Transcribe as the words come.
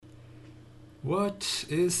What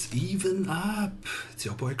is even up? It's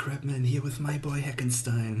your boy Crabman here with my boy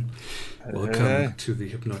Heckenstein. Welcome Hey, to the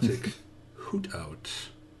Hypnotic Hoot Out.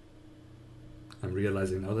 I'm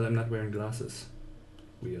realizing now that I'm not wearing glasses.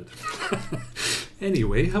 Weird.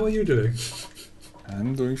 Anyway, how are you doing?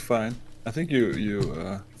 I'm doing fine. I think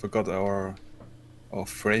you forgot our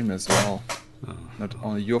frame as well. Not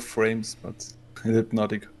only your frames, but a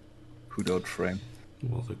hypnotic Hoodout frame.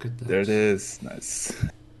 Well, look at There that. it is. Nice.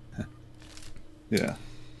 Yeah,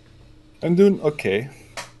 I'm doing okay.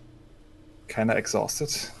 Kinda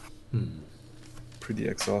exhausted. Pretty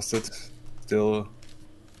exhausted. Still,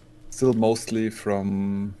 still mostly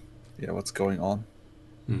from what's going on.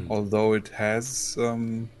 Although it has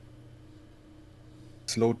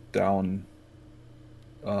slowed down,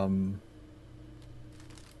 um,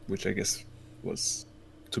 which I guess was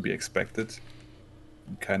to be expected.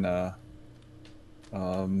 Kind of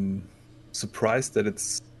surprised that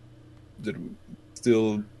that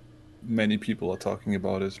still many people are talking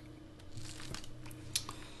about it.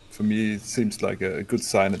 For me, it seems like a good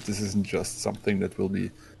sign that this isn't just something that will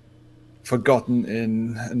be forgotten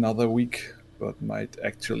in another week, but might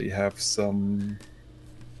actually have some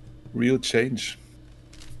real change.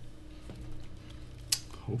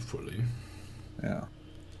 Hopefully. Yeah,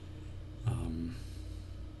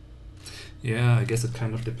 Yeah, I guess it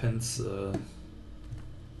kind of depends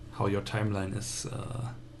how your timeline is.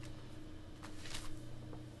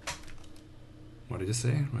 What did you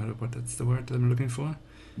say? What that's the word I'm looking for?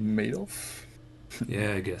 Madoff.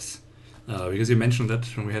 Yeah, I guess. Because you mentioned that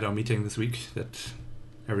when we had our meeting this week, that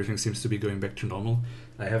everything seems to be going back to normal.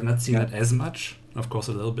 I have not seen Yeah, that as much, of course,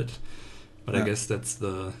 a little bit, but I yeah, guess that's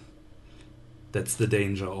the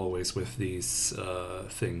danger always with these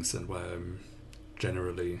things, and why I'm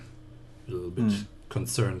generally a little bit mm,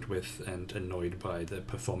 concerned with and annoyed by the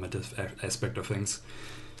performative aspect of things.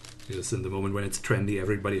 Because in the moment when it's trendy,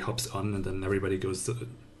 everybody hops on, and then everybody goes to,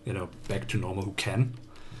 back to normal who can,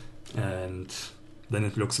 and then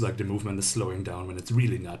it looks like the movement is slowing down when it's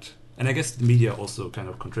really not. And I guess the media also kind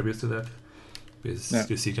of contributes to that, because yeah.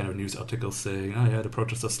 you see kind of news articles saying, "Oh yeah, the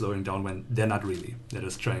protests are slowing down," when they're not really. They're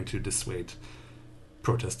just trying to dissuade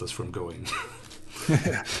protesters from going.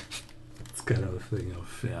 It's kind of a thing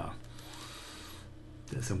of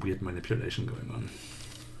there's some weird manipulation going on.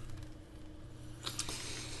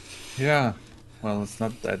 Yeah. Well, it's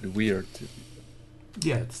not that weird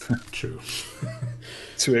Yeah, it's true.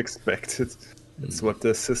 to expect it. It's what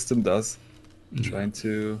the system does, Yeah, trying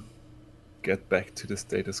to get back to the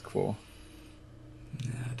status quo. yeah,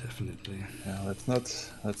 definitely, Yeah,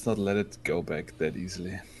 let's not let it go back that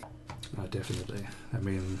easily. definitely. I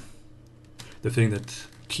mean, the thing that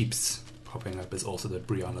keeps popping up is also that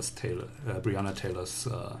Breonna Taylor's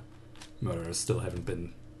murderers still haven't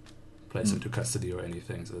been placed Mm. into custody or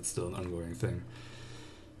anything, so it's still an ongoing thing.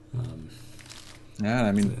 Um, Yeah,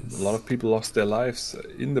 I mean, a lot it's, of people lost their lives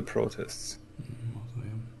in the protests. also,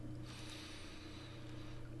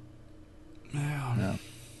 yeah. Yeah,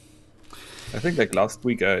 I think like last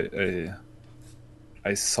week,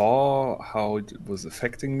 I saw how it was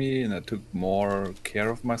affecting me, and I took more care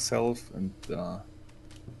of myself. And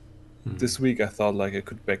this week, I thought like I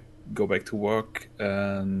could go back to work,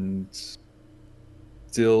 and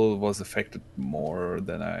still was affected more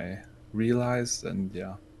than I realized. And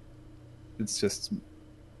yeah, it's just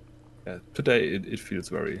today it feels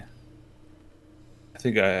very. I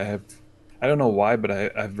think I have. I don't know why, but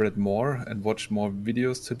I've read more and watched more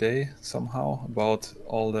videos today somehow about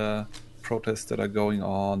all the protests that are going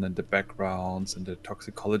on and the backgrounds and the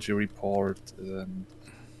toxicology report and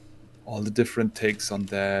all the different takes on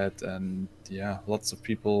that. And yeah, lots of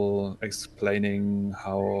people explaining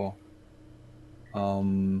how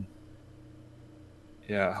um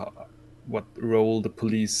what role the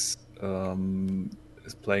police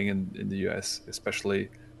is playing in the US, especially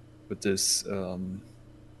with this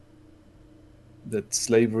that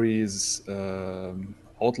slavery is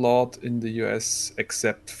outlawed in the US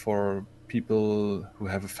except for people who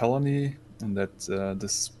have a felony, and that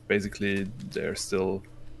this basically they're still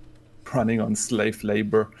running on slave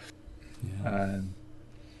labor, Yeah.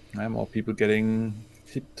 and more people getting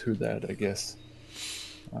hit to that, I guess.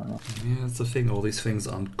 Yeah, that's the thing. All these things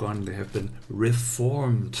aren't gone. They have been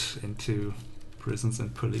reformed into prisons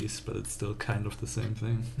and police, but it's still kind of the same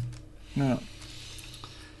thing. Yeah.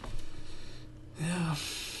 Yeah.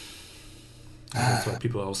 And that's why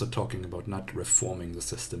people are also talking about not reforming the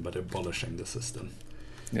system, but abolishing the system.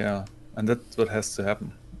 Yeah, and that's what has to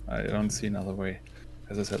happen. I don't see another way.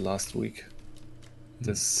 As I said last week,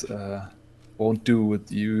 this won't do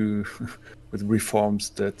with you with reforms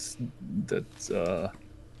that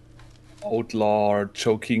outlaw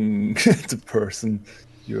choking the person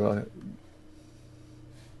you are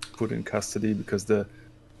put in custody, because the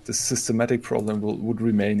systematic problem would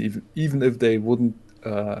remain even if they wouldn't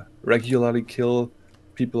regularly kill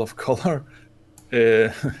people of color.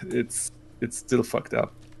 It's still fucked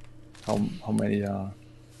up how many are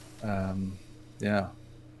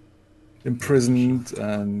imprisoned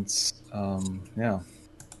and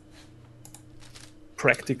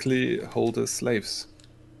practically hold as slaves.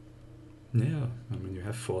 Yeah, I mean, you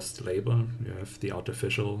have forced labor, you have the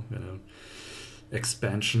artificial,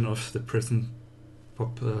 expansion of the prison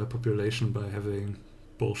population by having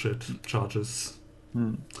bullshit charges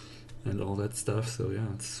and all that stuff. So yeah,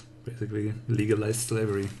 it's basically legalized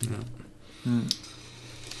slavery. Yeah.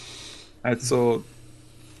 And so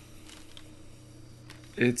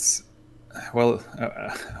it's, well,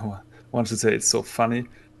 one should say it's so funny,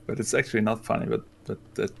 but it's actually not funny. But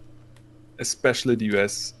that especially the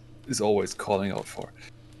US is always calling out for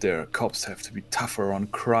their cops have to be tougher on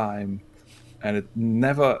crime, and it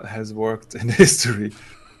never has worked in history,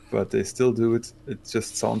 but they still do it. It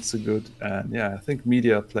just sounds so good. And yeah, I think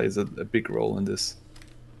media plays a big role in this,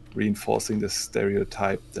 reinforcing the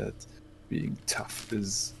stereotype that being tough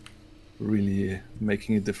is really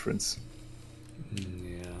making a difference.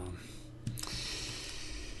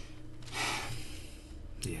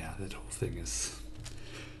 Yeah, that whole thing is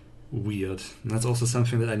weird. And that's also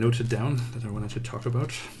something that I noted down that I wanted to talk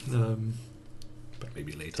about. But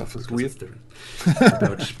maybe later. Tough is weird.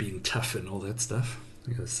 About being tough and all that stuff.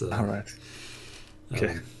 Because, all right.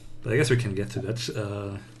 Okay. But I guess we can get to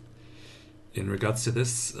that. In regards to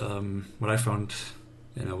this, what I found,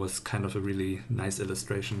 was kind of a really nice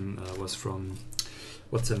illustration. Was from,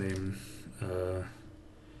 what's her name?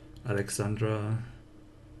 Alexandra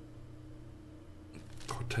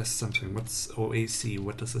Cortez something. What's OAC?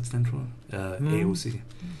 What does it stand for? AOC.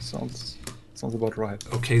 Sounds about right.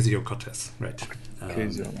 Ocasio-Cortez, right?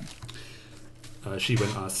 Ocasio. She, when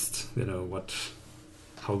asked,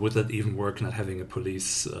 how would that even work? Not having a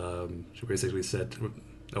police. She basically said,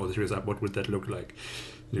 she was up. What would that look like?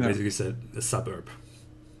 She basically said a suburb.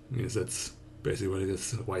 Because that's basically what it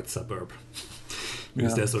is, a white suburb.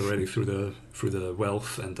 Because there's already through the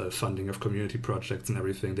wealth and the funding of community projects and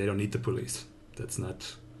everything, they don't need the police.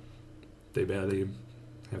 They barely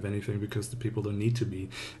have anything because the people don't need to be.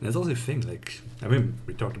 And there's also a thing,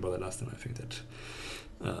 we talked about that last time, I think, that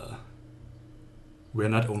we're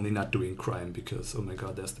not only not doing crime because, oh my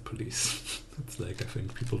god, there's the police. It's I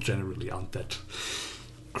think people generally aren't that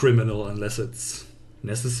criminal unless it's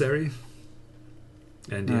necessary.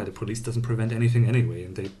 And the police doesn't prevent anything anyway,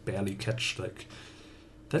 and they barely catch,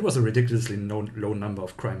 that was a ridiculously low number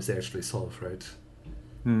of crimes they actually solve, right?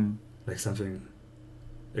 Something...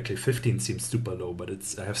 Okay, 15 seems super low, but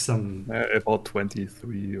I have some... about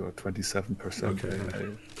 23 or 27%. Okay.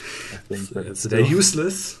 I think so they're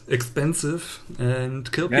useless, expensive, and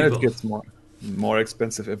kill people. And it gets more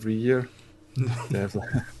expensive every year. They have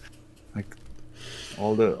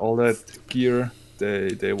all that gear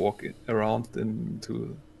they walk around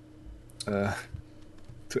to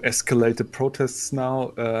escalate the protests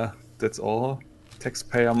now. That's all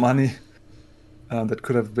taxpayer money. That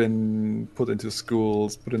could have been put into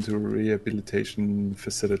schools, put into rehabilitation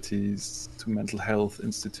facilities, to mental health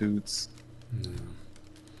institutes.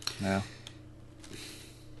 Yeah.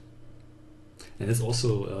 And it's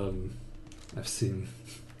also, I've seen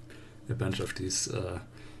a bunch of these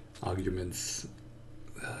arguments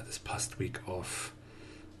this past week of,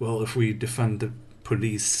 well, if we defund the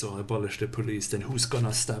police or abolish the police, then who's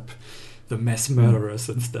gonna stop the mass murderers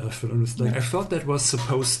and stuff? And I'm just I thought that was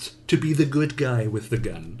supposed to be the good guy with the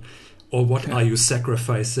gun. Or what are you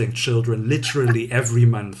sacrificing children literally every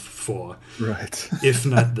month for? Right. If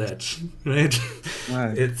not that, right?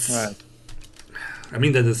 Right. It's. Right. I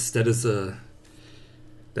mean, that is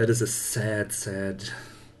a sad,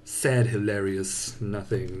 hilarious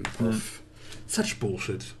nothing of such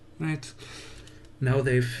bullshit, right? Now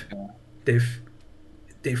they've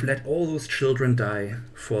let all those children die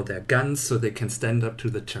for their guns so they can stand up to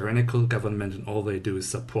the tyrannical government, and all they do is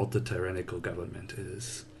support the tyrannical government.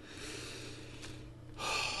 It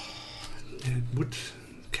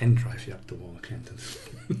can drive you up the wall, can't it?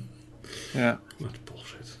 Yeah. What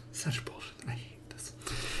bullshit. Such bullshit. I hate this.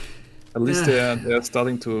 At least they're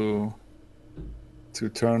starting to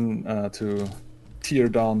tear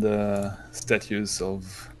down the statues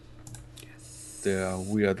of their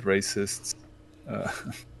weird racists.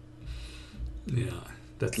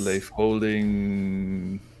 That's slave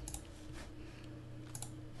holding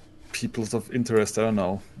peoples of interest. I don't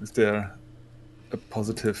know. Is there a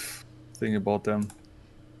positive thing about them?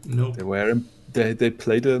 Nope. They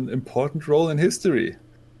played an important role in history,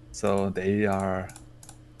 so they are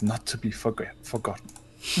not to be forgotten.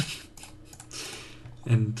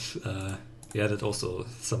 And yeah, that also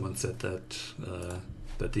someone said that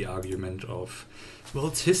that the argument of, well,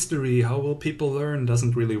 it's history, how will people learn,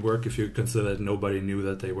 doesn't really work if you consider that nobody knew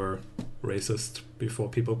that they were racist before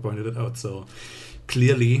people pointed it out. So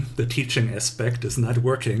clearly the teaching aspect is not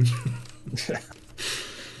working.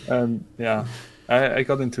 And yeah, I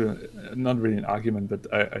got into not really an argument,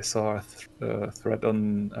 but I saw a thread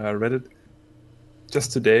on Reddit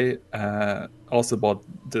just today, also about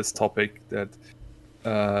this topic, that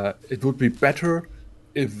it would be better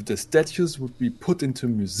if the statues would be put into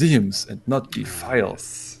museums and not defiled,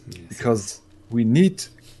 Yes, because we need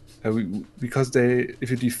because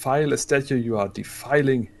if you defile a statue, you are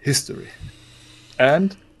defiling history.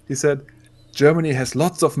 And he said Germany has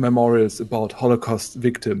lots of memorials about Holocaust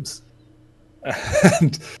victims.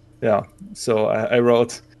 And yeah, so I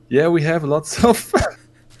wrote, yeah, we have lots of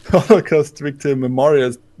Holocaust victim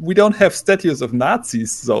memorials. We don't have statues of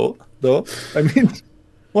Nazis, though. I mean,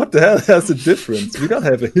 what the hell has a difference? We don't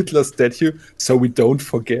have a Hitler statue, so we don't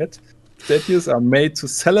forget. Statues are made to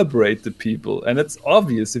celebrate the people, and it's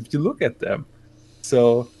obvious if you look at them.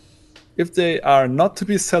 So if they are not to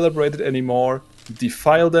be celebrated anymore,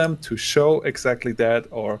 defile them to show exactly that,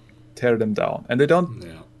 or tear them down. And they don't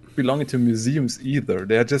belong into museums either.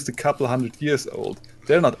 They are just a couple hundred years old.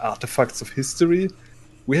 They're not artifacts of history.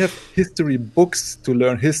 We have history books to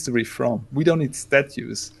learn history from. We don't need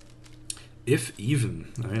statues. If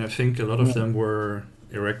even. I mean, I think a lot of them were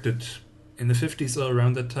erected in the 50s or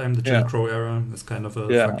around that time, the Jim Crow era. It's kind of a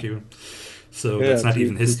fuck you. So that's not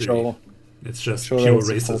even history. It's just pure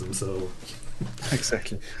racism. So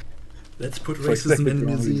exactly. Let's put racism in a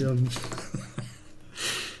museum.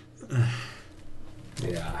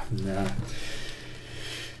 Yeah.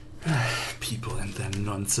 People and their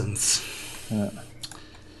nonsense. Yeah.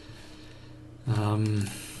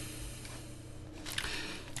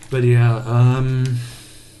 But yeah,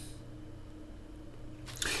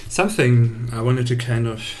 something I wanted to kind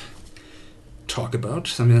of talk about,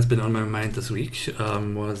 something that's been on my mind this week,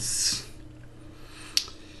 was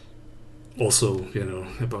also,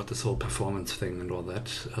 about this whole performance thing and all that.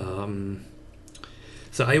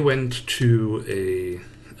 So I went to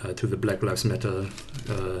the Black Lives Matter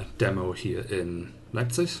demo here in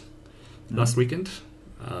Leipzig last weekend.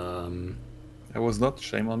 I was not.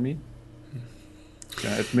 Shame on me.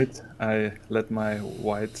 I admit I let my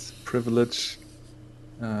white privilege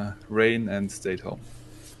reign and stayed home.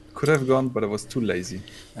 Could have gone, but I was too lazy.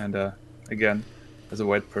 And again, as a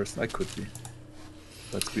white person, I could be.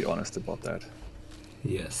 Let's be honest about that.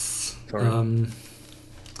 Yes. Sorry.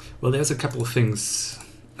 Well, there's a couple of things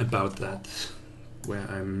about that where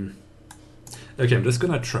I'm just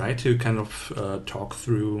gonna try to kind of talk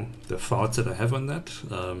through the thoughts that I have on that.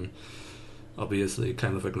 Obviously,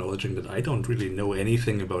 kind of acknowledging that I don't really know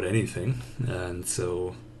anything about anything, and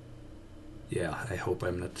so yeah, I hope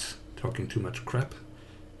I'm not talking too much crap,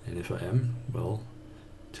 and if I am, well,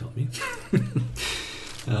 tell me.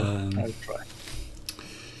 I'll try.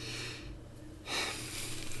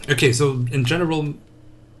 Okay, so in general,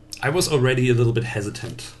 I was already a little bit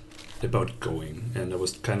hesitant about going, and I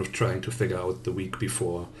was kind of trying to figure out the week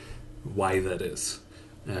before why that is,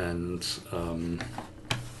 and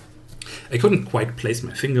I couldn't quite place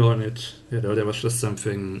my finger on it. There was just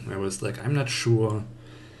something I was like, I'm not sure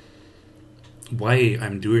why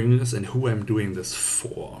I'm doing this and who I'm doing this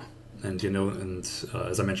for. And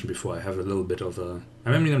as I mentioned before, I have a little bit of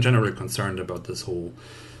I'm generally concerned about this whole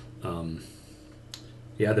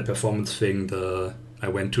the performance thing, I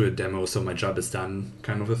went to a demo so my job is done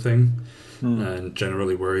kind of a thing, and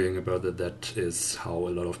generally worrying about that is how a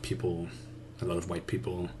lot of white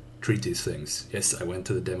people treat these things. Yes, I went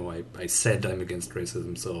to the demo, I said I'm against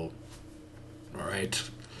racism, so alright,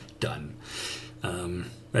 done.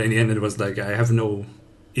 But in the end it was like, I have no,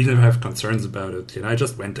 even if I have concerns about it, I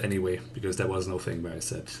just went anyway, because there was no thing where I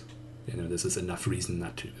said, this is enough reason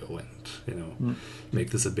not to go and,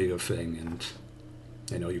 make this a bigger thing. And,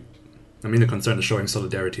 the concern is showing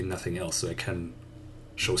solidarity, nothing else, so I can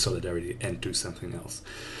show solidarity and do something else.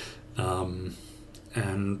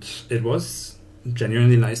 And it was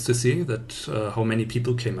genuinely nice to see that how many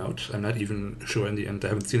people came out. I'm not even sure in the end, I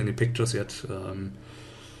haven't seen any pictures yet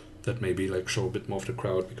that maybe show a bit more of the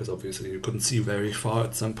crowd, because obviously you couldn't see very far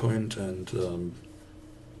at some point, and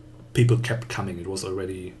people kept coming. It was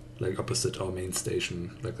already opposite our main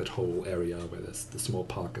station, that whole area where there's the small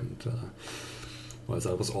park, and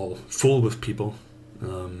that was all full with people,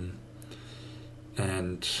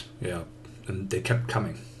 and they kept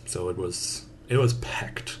coming. So it was it was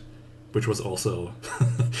packed, which was also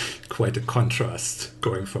quite a contrast,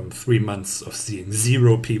 going from 3 months of seeing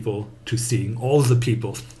 0 people to seeing all the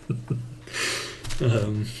people.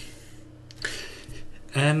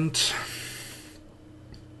 And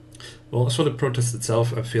well, as for the protest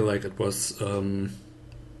itself, I feel like it was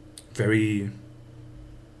very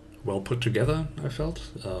well put together. I felt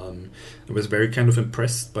I was very kind of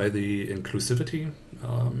impressed by the inclusivity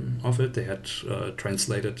of it. They had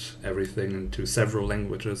translated everything into several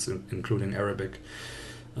languages, including Arabic.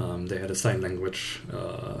 They had a sign language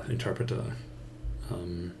interpreter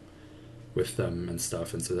with them and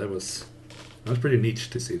stuff, and so that was pretty neat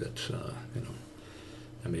to see that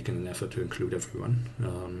they're making an effort to include everyone.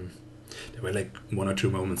 There were like 1 or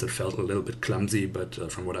 2 moments that felt a little bit clumsy, but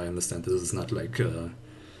from what I understand, this is not like a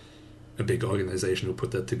big organization who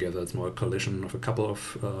put that together. It's more a coalition of a couple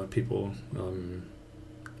of people.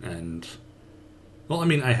 And well, I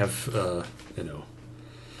mean, I have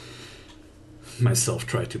myself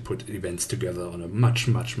tried to put events together on a much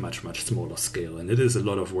smaller scale, and it is a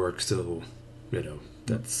lot of work. So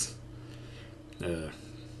that's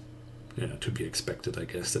to be expected, I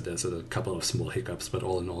guess, that there's a couple of small hiccups, but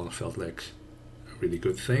all in all, it felt like a really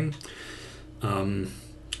good thing.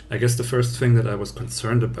 I guess the first thing that I was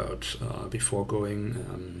concerned about before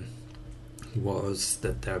going was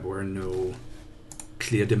that there were no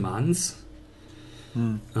clear demands.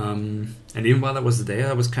 And even while I was there,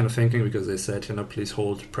 I was kind of thinking, because they said, please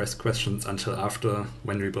hold press questions until after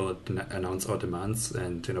when we will announce our demands.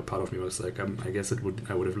 And part of me was like, I guess I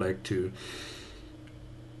would have liked to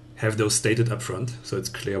have those stated up front, so it's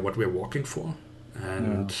clear what we're walking for.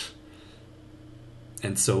 And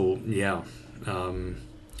so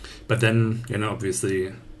but then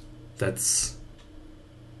obviously that's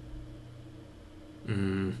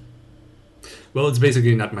well, it's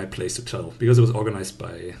basically not my place to tell, because it was organized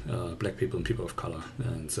by black people and people of color,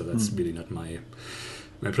 and so that's really not my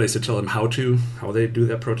place to tell them how they do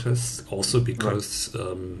their protests. Also because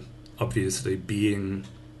obviously being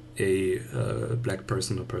a black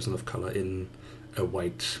person, a person of color in a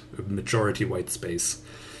majority white space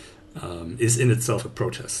is in itself a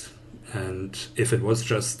protest. And if it was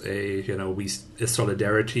just a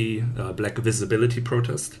solidarity, black visibility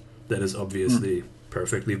protest, that is obviously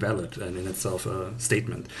perfectly valid and in itself a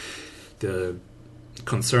statement. The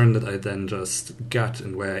concern that I then just got,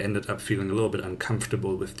 and where I ended up feeling a little bit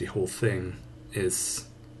uncomfortable with the whole thing, is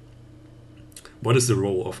what is the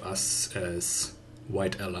role of us as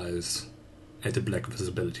white allies at a black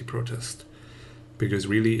visibility protest? Because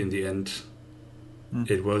really, in the end,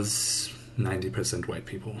 it was 90% white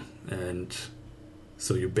people, and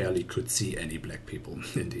so you barely could see any black people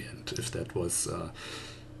in the end, if that was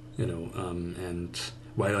and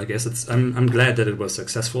while I guess I'm glad that it was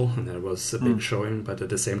successful and that it was a big showing, but at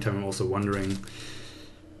the same time I'm also wondering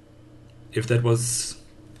if that was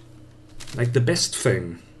like the best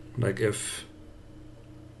thing,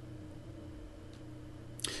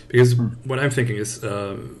 because what I'm thinking is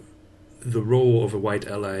the role of a white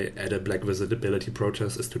ally at a black visibility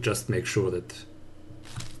protest is to just make sure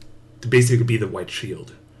to basically be the white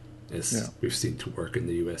shield, as we've seen to work in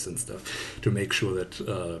the US and stuff, to make sure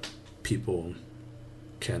that people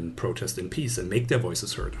can protest in peace and make their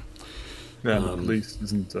voices heard. Yeah, the police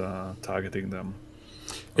isn't targeting them.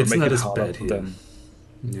 It's not as bad here.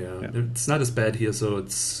 Yeah, it's not as bad here, so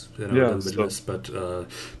it's a little bit less, but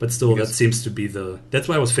still, that seems to be that's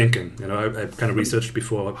what I was thinking. I kind of researched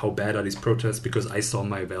before how bad are these protests, because I saw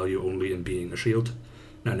my value only in being a shield,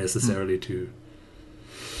 not necessarily to.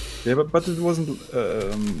 Yeah, but it wasn't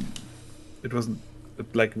a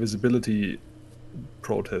black visibility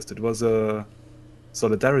protest. It was a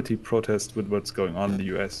solidarity protest with what's going on in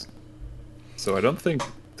the US. So I don't think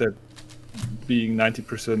that being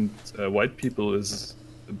 90% white people is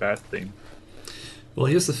a bad thing. Well,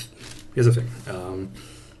 here's the thing.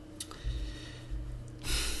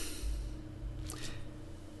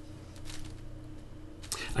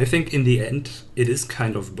 I think in the end it is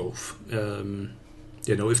kind of both.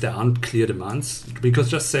 If there aren't clear demands, because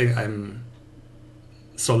just saying I'm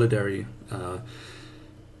solidary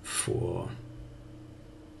for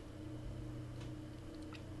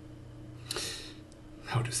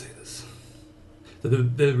how to say this.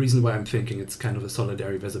 The reason why I'm thinking it's kind of a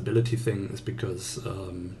solidarity visibility thing is because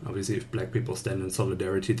obviously if black people stand in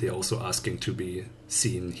solidarity, they're also asking to be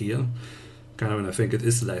seen here. Kind of, and I think it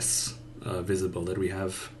is less visible that we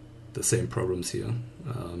have the same problems here.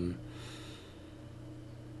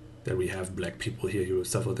 That we have black people here who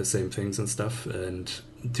suffer the same things and stuff. And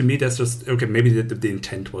to me, that's just, okay, maybe the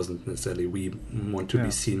intent wasn't necessarily we want to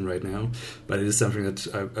be seen right now, but it is something that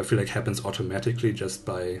I feel like happens automatically just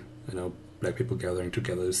by, black people gathering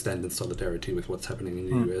together to stand in solidarity with what's happening in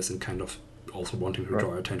the US and kind of also wanting to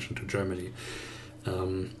draw attention to Germany.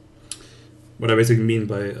 What I basically mean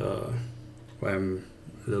by why I'm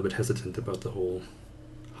a little bit hesitant about the whole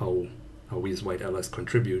how we as white allies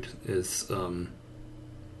contribute is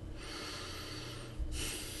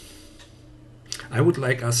I would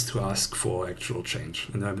like us to ask for actual change,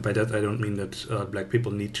 and by that I don't mean that black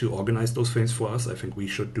people need to organize those things for us. I think we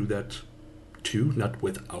should do that too, not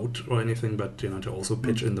without or anything, but to also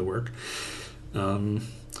pitch in the work. And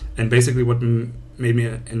basically, what made me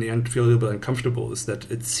in the end feel a little bit uncomfortable is that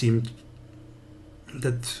it seemed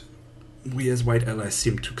that we as white allies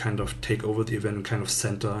seemed to kind of take over the event and kind of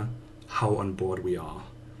center how on board we are.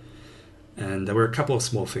 And there were a couple of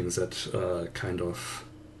small things that kind of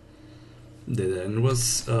did it. And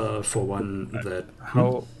was, for one, that...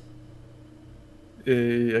 How...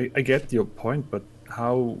 I get your point, but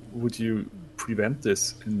how would you prevent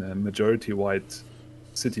this in a majority white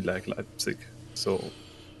city like Leipzig? So,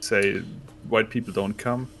 say, white people don't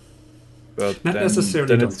come, but not then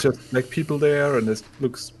it's just black people there, and it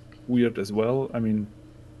looks weird as well. I mean,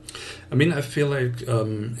 I feel like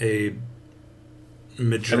a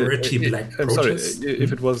majority black protest. I'm sorry,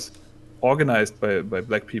 if it was organized by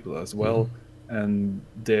black people as well, and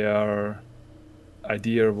their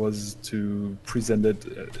idea was to present it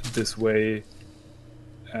this way,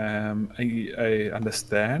 I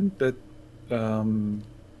understand that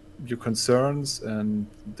your concerns, and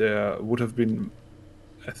there would have been,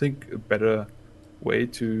 I think, a better way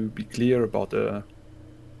to be clear about the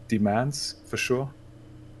demands for sure.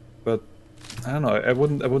 But I don't know. I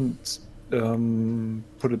wouldn't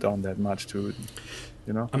put it down that much to,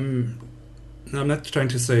 I'm not trying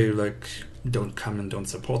to say like don't come and don't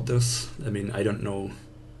support this. I don't know.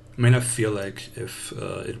 I feel like if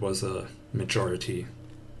it was a majority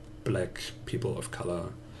black people of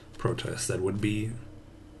color protest, that would be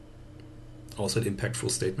also an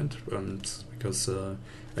impactful statement, because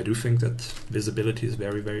I do think that visibility is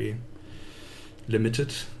very, very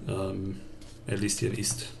limited, at least here in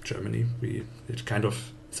East Germany. It kind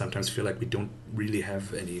of sometimes feel like we don't really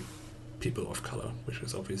have any people of color, which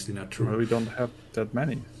is obviously not true. Well, we don't have that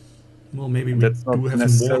many. Well, maybe that's we do have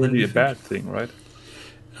necessarily more than a bad thing, right?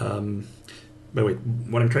 But wait,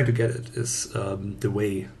 what I'm trying to get at is the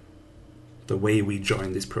way we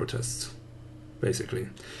join these protests, basically.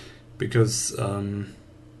 Because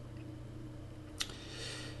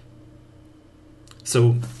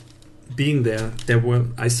so being there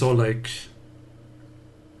I saw like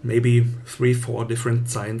maybe 3-4 different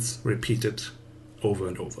signs repeated over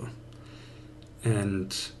and over,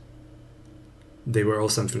 and they were all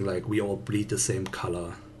something like, we all bleed the same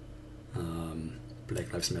color,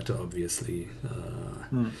 Black Lives Matter, obviously,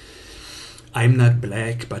 I'm not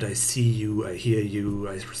black, but I see you, I hear you,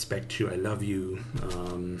 I respect you, I love you,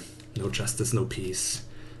 no justice, no peace.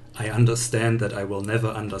 I understand that I will never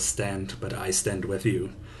understand, but I stand with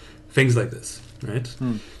you. Things like this, right?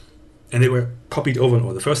 And they were copied over and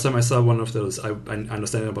over. The first time I saw one of those, I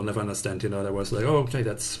understand, I will never understand, that was like, oh, okay,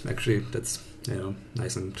 that's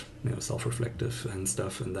nice and self-reflective and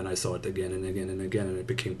stuff. And then I saw it again and again and again, and it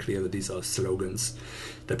became clear that these are slogans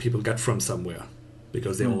that people got from somewhere,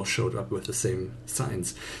 because they all showed up with the same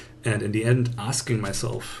signs. And in the end, asking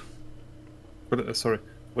myself... But, sorry,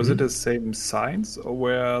 was it the same signs, or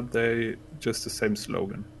were they just the same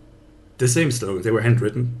slogan? The same slogan. They were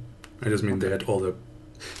handwritten. I just mean they had all the...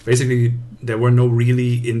 Basically, there were no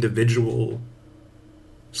really individual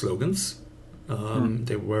slogans.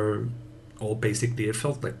 They were all basically... It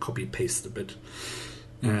felt like copy-paste a bit.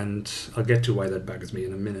 And I'll get to why that bugs me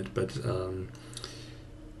in a minute, but...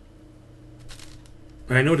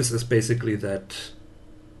 I noticed is basically that,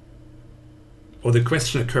 or the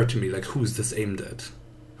question occurred to me, like, who is this aimed at?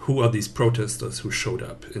 Who are these protesters who showed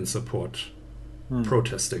up in support,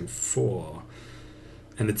 protesting for?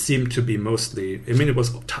 And it seemed to be mostly, it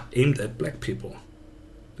was aimed at black people,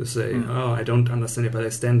 to say, oh, I don't understand it, but I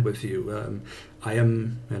stand with you. I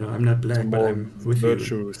am, I'm not black, but I'm with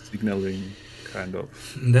virtue you. Signaling, kind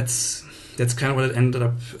of. And that's kind of what it ended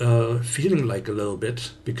up feeling like a little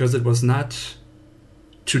bit, because it was not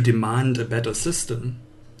to demand a better system,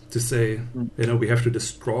 to say, we have to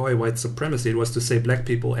destroy white supremacy. It was to say, black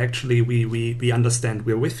people, actually, we understand,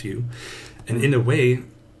 we're with you. And in a way,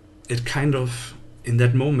 it kind of, in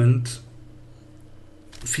that moment,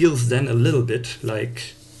 feels then a little bit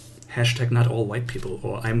like #not all white people,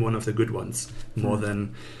 or I'm one of the good ones, more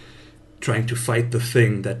than trying to fight the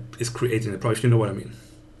thing that is creating the problem, if you know what I mean.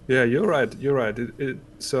 Yeah, you're right. It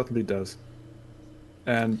certainly does.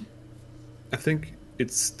 And I think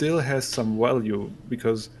it still has some value,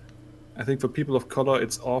 because I think for people of color,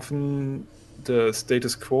 it's often the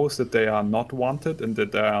status quo is that they are not wanted and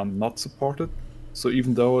that they are not supported. So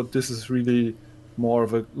even though this is really more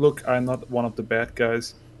of a look, I'm not one of the bad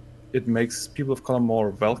guys, it makes people of color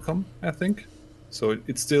more welcome, I think. So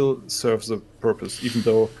it still serves a purpose, even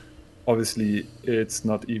though obviously it's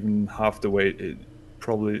not even half the way it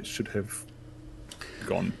probably should have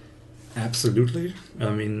gone. Absolutely. I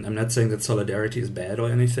mean, I'm not saying that solidarity is bad or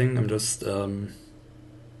anything. I'm just I'm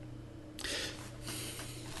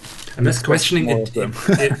just questioning more it. of them.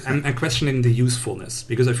 I'm questioning the usefulness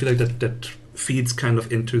because I feel like that feeds kind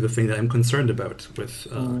of into the thing that I'm concerned about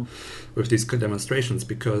with these demonstrations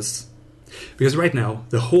because right now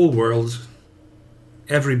the whole world,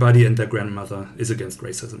 everybody and their grandmother is against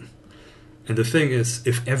racism. And the thing is,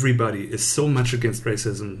 if everybody is so much against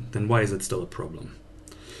racism, then why is it still a problem?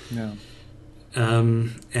 Yeah.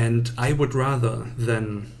 And I would rather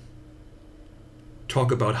than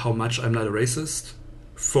talk about how much I'm not a racist,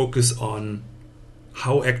 focus on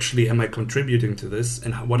how actually am I contributing to this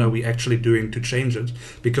and what are we actually doing to change it?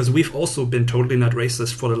 Because we've also been totally not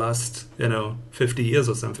racist for the last, 50 years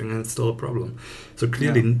or something, and it's still a problem. So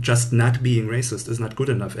clearly just not being racist is not good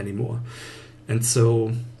enough anymore. And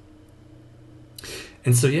so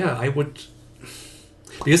yeah, I would...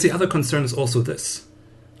 Because the other concern is also this.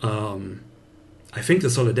 I think the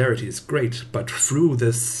solidarity is great, but through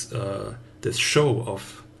this this show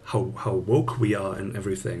of how woke we are and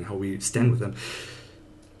everything, how we stand with them,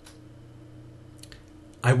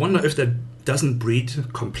 I wonder if that doesn't breed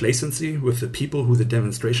complacency with the people who the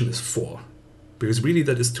demonstration is for. Because really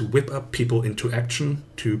that is to whip up people into action,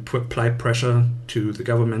 to apply pressure to the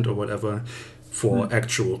government or whatever for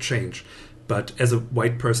actual change. But as a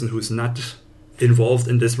white person who's not involved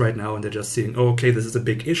in this right now and they're just seeing, oh, okay, this is a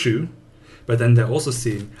big issue, but then they're also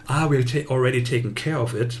seeing, we're already taken care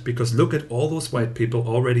of it because look at all those white people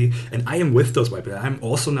already, and I am with those white people. I'm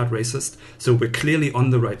also not racist, so we're clearly on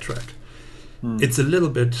the right track. It's a little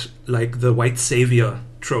bit like the white savior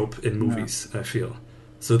trope in movies, I feel.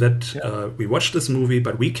 So that we watch this movie,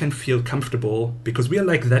 but we can feel comfortable because we are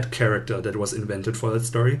like that character that was invented for that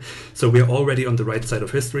story. So we are already on the right side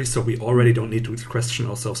of history, so we already don't need to question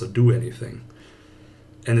ourselves or do anything.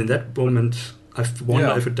 And in that moment, I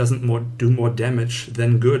wonder if it doesn't do more damage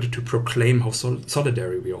than good to proclaim how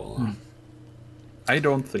solidary we all are. I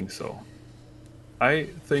don't think so. I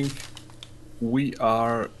think we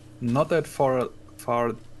are not that far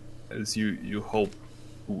as you hope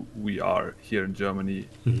we are here in Germany.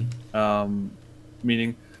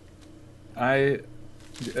 Meaning, I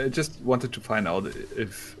just wanted to find out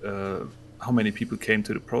if how many people came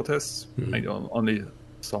to the protests. I only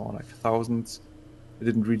saw like thousands. I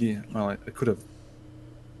didn't really. Well, I could have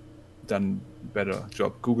done better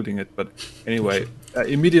job googling it, but anyway,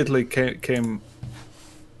 immediately came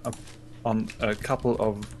up on a couple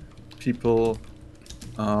of people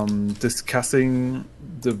discussing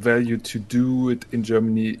the value to do it in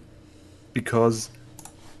Germany because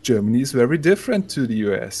Germany is very different to the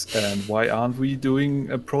US, and why aren't we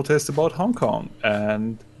doing a protest about Hong Kong?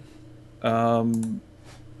 And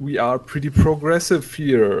we are pretty progressive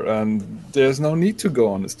here, and there's no need to go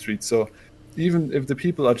on the street. So even if the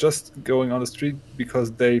people are just going on the street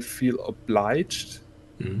because they feel obliged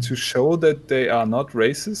to show that they are not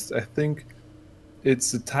racist, I think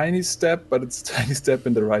it's a tiny step, but it's a tiny step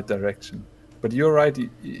in the right direction. But you're right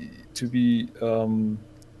to be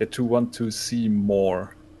to want to see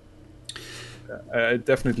more. I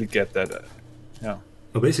definitely get that. Yeah.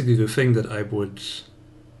 Well, basically, the thing that I would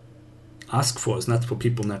ask for is not for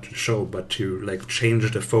people not to show, but to like change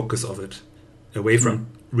the focus of it away from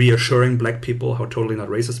reassuring black people how totally not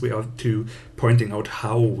racist we are to pointing out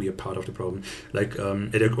how we are part of the problem. Like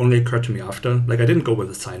it only occurred to me after, like I didn't go with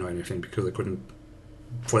a sign or anything because I couldn't,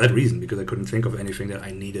 for that reason, because I couldn't think of anything that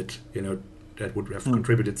I needed, that would have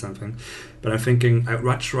contributed something. But I'm thinking,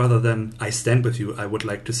 much rather than I stand with you, I would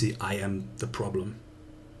like to see I am the problem.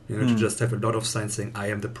 To just have a lot of signs saying I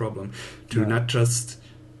am the problem. To not just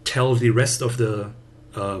tell the rest of the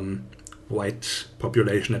white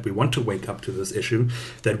population that we want to wake up to this issue,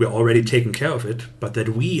 that we're already taking care of it, but that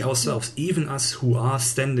we ourselves, even us who are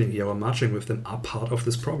standing here or marching with them, are part of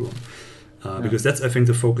this problem. Because that's, I think,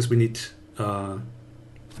 the focus we need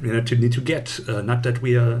to get. Not that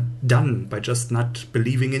we are done by just not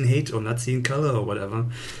believing in hate or not seeing color or whatever,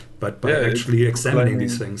 but by actually examining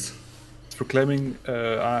these things. It's proclaiming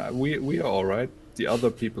we are all right, the other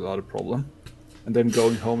people are the problem, and then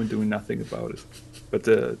going home and doing nothing about it. But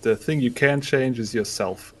the thing you can change is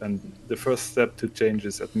yourself, and the first step to change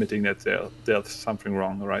is admitting that there's something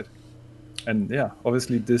wrong, right? And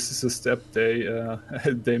obviously this is a step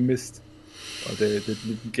they missed. or they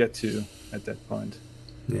didn't get you at that point.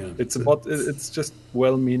 Yeah, It's just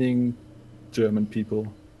well-meaning German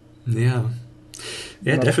people. yeah,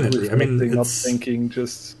 Not definitely. I mean, reflecting, not it's thinking,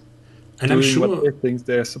 just and I'm doing what sure they think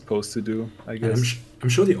they're supposed to do, I And guess. I'm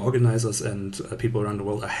sure the organizers and people around the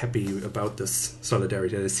world are happy about this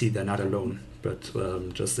solidarity. They see they're not alone. But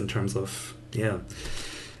just in terms of,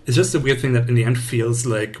 it's just a weird thing that in the end feels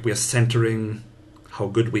like we're centering how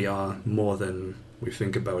good we are more than we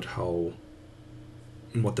think about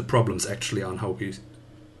what the problems actually are and how we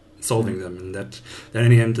solving them. And that in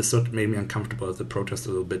the end, this sort of made me uncomfortable at the protest a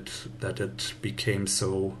little bit, that it became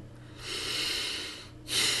so...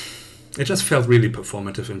 It just felt really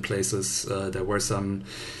performative in places. There were some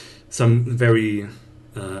very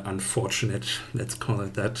unfortunate, let's call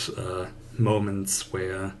it that, moments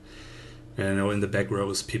where, in the back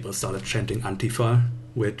rows, people started chanting Antifa,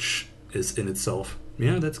 which is in itself,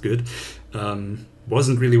 that's good.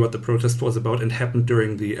 Wasn't really what the protest was about, and happened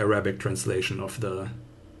during the Arabic translation of the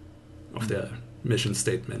mission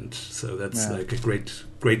statement. So that's like a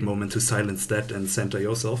great moment to silence that and center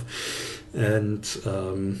yourself. And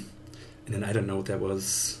then I don't know, I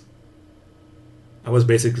was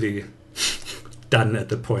basically done at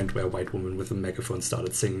the point where a white woman with a megaphone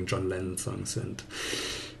started singing John Lennon songs, and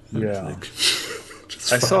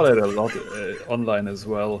I saw that a lot online as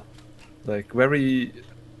well. Like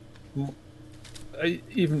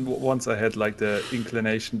even once I had like the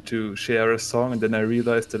inclination to share a song, and then I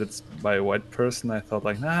realized that it's by a white person. I thought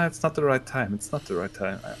like, nah, it's not the right time. It's not the right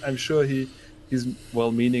time. I'm sure he's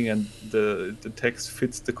well-meaning and the text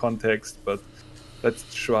fits the context, but let's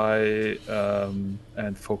try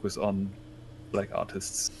and focus on black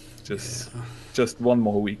artists. Just one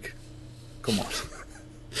more week. Come on.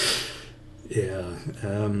 Yeah.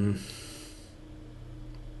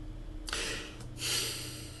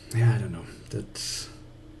 I don't know. That's...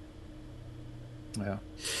 Yeah.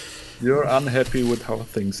 You're unhappy with how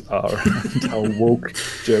things are and how woke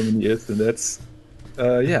Germany is, and that's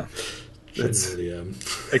that's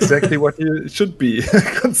exactly what you should be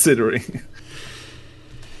considering.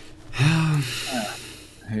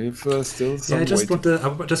 If still some I just want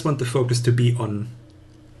the focus to be on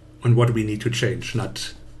what we need to change,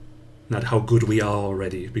 not how good we are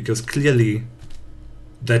already, because clearly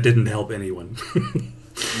that didn't help anyone.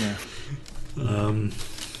 Yeah.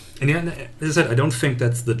 And as I said, I don't think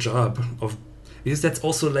that's the job of, because that's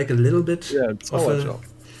also like a little bit it's our job.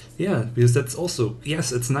 Yeah, because that's also,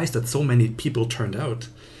 yes, it's nice that so many people turned out,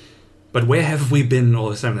 but where have we been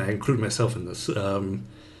all the time? And I include myself in this. And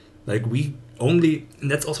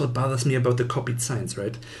that's also what bothers me about the copied signs,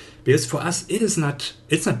 right? Because for us, it's not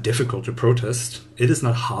difficult to protest. It is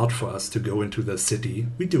not hard for us to go into the city.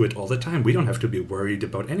 We do it all the time. We don't have to be worried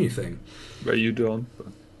about anything. Well, you don't.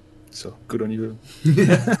 So good on you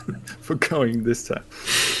for going this time.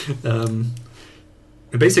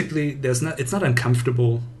 Basically, it's not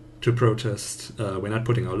uncomfortable to protest. We're not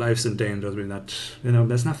putting our lives in danger. We're not,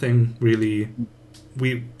 there's nothing really.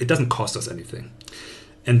 It doesn't cost us anything.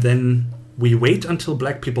 And then we wait until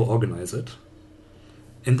black people organize it.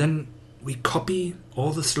 And then we copy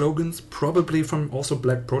all the slogans, probably from also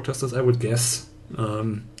black protesters, I would guess.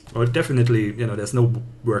 Or definitely, there's no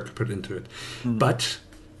work put into it. But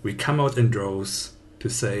we come out in droves to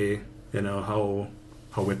say, how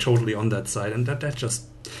we're totally on that side. And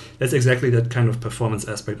that's exactly that kind of performance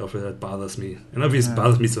aspect of it that bothers me. And obviously it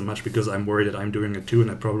bothers me so much because I'm worried that I'm doing it too,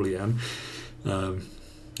 and I probably am.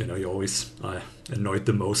 You always are annoyed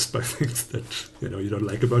the most by things that you don't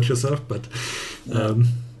like about yourself, but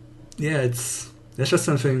that's just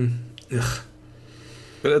something. Ugh.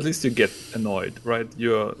 But at least you get annoyed, right?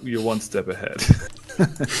 You're one step ahead.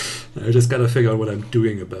 I just gotta figure out what I'm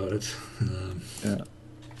doing about it. Yeah.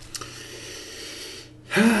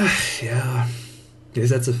 Yes,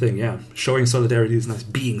 that's the thing. Yeah, showing solidarity is nice.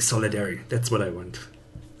 Being solidary, that's what I want.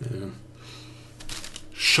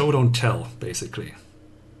 Show, don't tell, basically.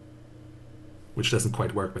 Which doesn't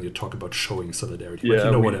quite work when you talk about showing solidarity. But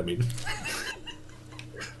you know what I mean.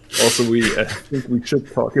 Also, I think we should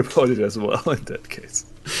talk about it as well in that case.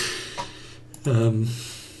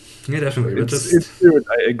 Yeah, definitely. It's good,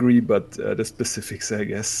 I agree, but the specifics, I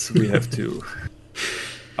guess, we have to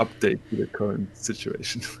update to the current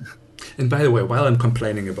situation. And by the way, while I'm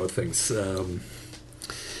complaining about things, so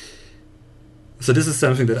this is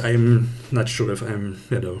something that I'm not sure if I'm,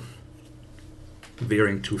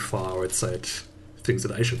 veering too far outside things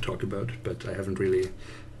that I should talk about, but I haven't really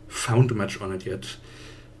found much on it yet.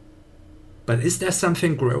 But is there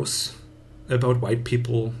something gross about white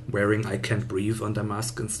people wearing I Can't Breathe on their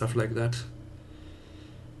mask and stuff like that?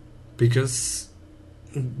 Because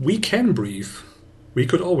we can breathe. we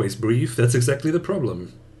could always breathe. That's exactly the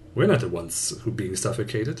problem. We're not the ones who being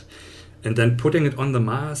suffocated. And then putting it on the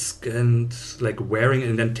mask and like wearing it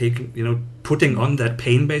and then taking, putting on that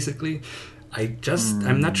pain basically.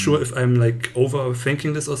 I'm not sure if I'm like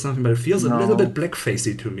overthinking this or something, but it feels a little bit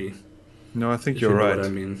blackfacey to me. No, I think if you're you know right. What I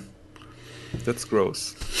mean, that's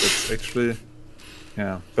gross. That's actually,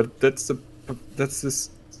 yeah. But that's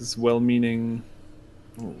this well-meaning.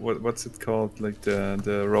 What's it called? Like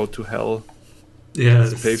the road to hell. Yeah,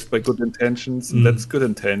 it's paved by good intentions, and that's good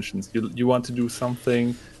intentions. You want to do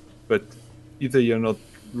something, but either you're not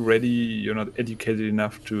ready, you're not educated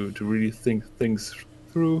enough to really think things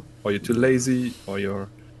through, or you're too lazy, or you're,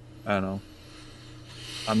 I don't know,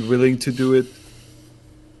 unwilling to do it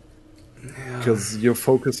because your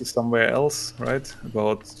focus is somewhere else, right?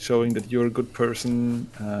 About showing that you're a good person.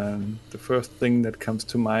 And the first thing that comes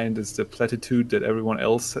to mind is the platitude that everyone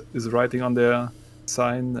else is writing on their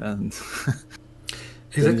sign, and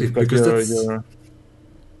exactly, because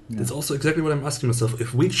that's also exactly what I'm asking myself.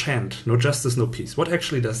 If we chant "No justice, no peace," what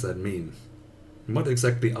actually does that mean? What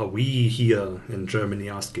exactly are we here in Germany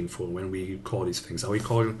asking for when we call these things? Are we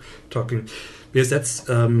talking? Because that's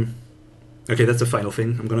okay. That's the final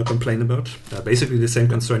thing I'm going to complain about. Basically, the same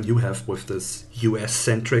concern you have with this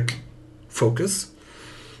US-centric focus,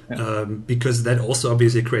 because that also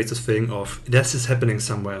obviously creates a thing of this is happening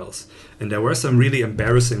somewhere else. And there were some really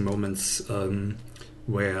embarrassing moments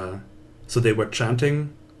where, so they were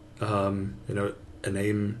chanting, a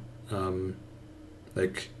name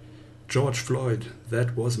like George Floyd,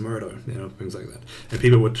 that was murder, things like that. And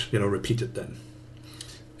people would, repeat it then.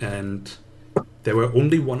 And there were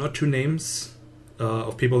only one or two names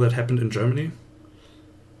of people that happened in Germany.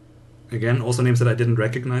 Again, also names that I didn't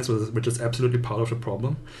recognize, which is absolutely part of the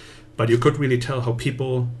problem. But you could really tell how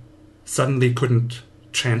people suddenly couldn't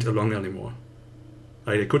chant along anymore.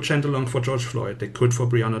 They could chant along for George Floyd, they could for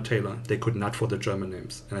Breonna Taylor, they could not for the German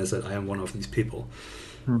names. And I said, I am one of these people.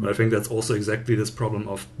 But I think that's also exactly this problem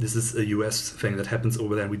of this is a US thing that happens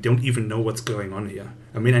over there and we don't even know what's going on here.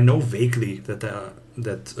 I mean, I know vaguely that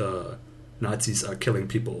Nazis are killing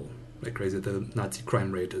people like crazy. The Nazi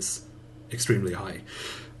crime rate is extremely high.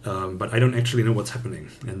 But I don't actually know what's happening.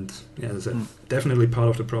 And as I said, definitely part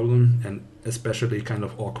of the problem, and especially kind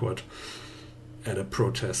of awkward at a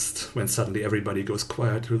protest when suddenly everybody goes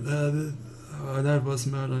quiet. That was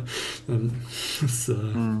murder. It's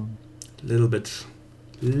a little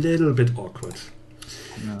bit awkward.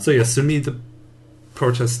 Yeah. So yes, to me the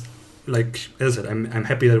protest, like as I said, I'm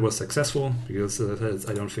happy that it was successful, because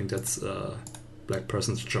I don't think that's a black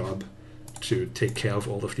person's job to take care of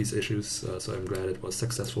all of these issues. So I'm glad it was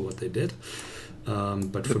successful what they did.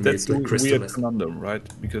 But for me, it's like weird conundrum, right?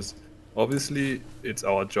 Because obviously it's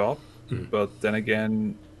our job, but then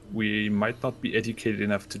again, we might not be educated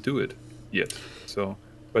enough to do it yet. So,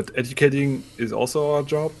 but educating is also our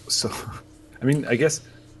job. So, I mean, I guess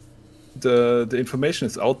the information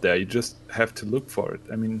is out there. You just have to look for it.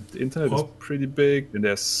 I mean, the internet is pretty big, and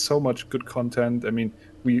there's so much good content. I mean,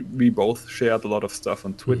 we both shared a lot of stuff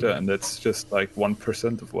on Twitter, and that's just like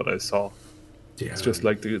 1% of what I saw. Yeah. It's just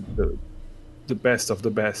like the best of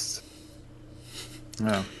the best.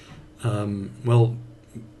 Yeah. Well,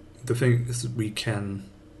 the thing is, we can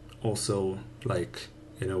also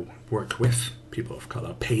work with people of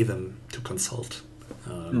color, pay them to consult,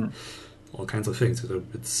 all kinds of things.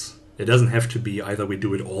 It doesn't have to be either we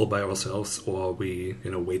do it all by ourselves or we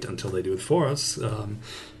wait until they do it for us.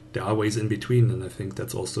 There are ways in between, and I think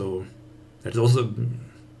that's also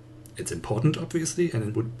it's important, obviously, and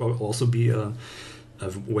it would also be a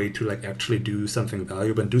way to actually do something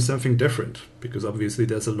valuable and do something different, because obviously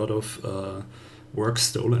there's a lot of work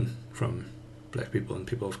stolen from black people and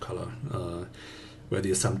people of color, where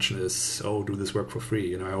the assumption is, do this work for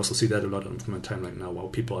free. I also see that a lot on my timeline now, while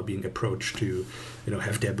people are being approached to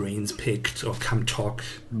have their brains picked or come talk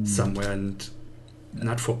somewhere, and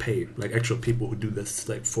not for pay, like actual people who do this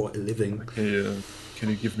for a living. Okay, can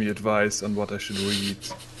you give me advice on what I should read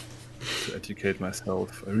to educate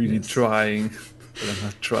myself? I'm really trying, but I'm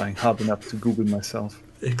not trying hard enough to Google myself.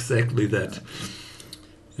 Exactly that.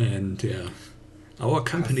 And our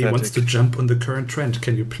company wants to jump on the current trend.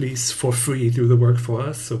 Can you please, for free, do the work for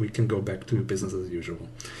us so we can go back to business as usual?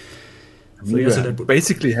 So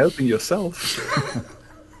basically helping yourself.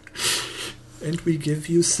 And we give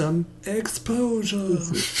you some exposure.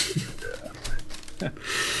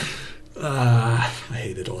 I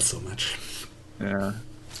hate it all so much. Yeah.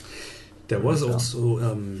 There was also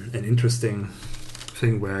an interesting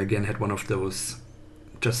thing where I again had one of those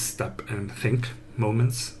just stop and think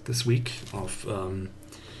moments this week of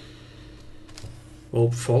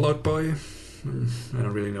Fall Out Boy I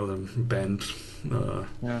don't really know them band.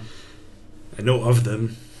 Yeah. I know of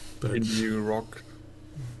them, but Indie rock.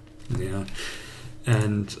 yeah.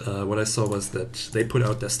 And what I saw was that they put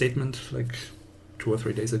out their statement like 2 or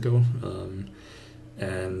 3 days ago,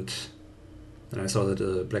 and I saw that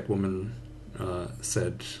a black woman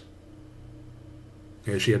said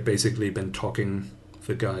she had basically been talking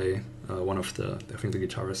the guy, one of the, I think the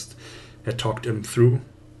guitarist, had talked him through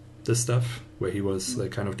this stuff where he was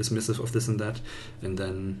like kind of dismissive of this and that, and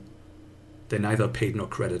then they neither paid nor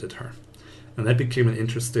credited her, and that became an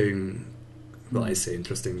interesting, well, I say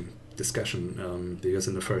interesting discussion, because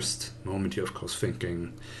in the first moment you're of course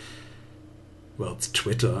thinking, well, it's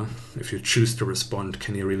Twitter. If you choose to respond,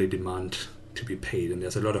 can you really demand to be paid? And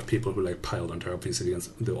there's a lot of people who like piled onto her, obviously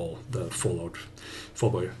against the Fallout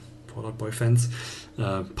Boy fans,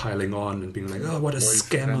 piling on and being like, oh, what a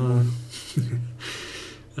scammer.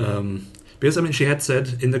 Because I mean, she had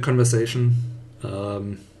said in the conversation, that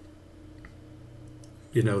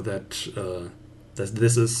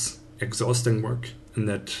this is exhausting work, and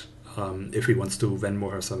that if he wants to Venmo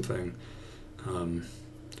or something,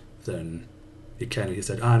 then he can. He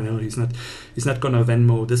said, no, he's not gonna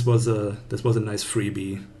Venmo. This was a nice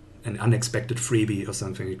freebie, an unexpected freebie or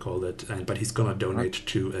something he called it, but he's gonna donate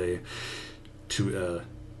to a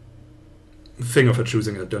thing of her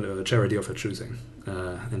choosing, a charity of her choosing.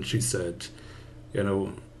 And she said,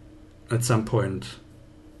 at some point,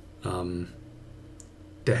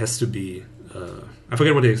 there has to be, I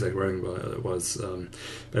forget what the exact wording was,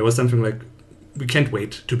 but it was something like, we can't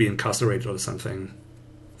wait to be incarcerated or something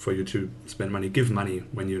for you to spend money. Give money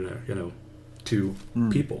when to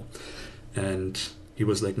people. And he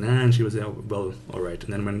was like, nah, and she was, well, all right.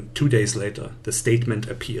 And then when 2 days later the statement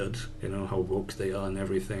appeared, how woke they are and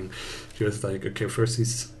everything, she was like, okay, first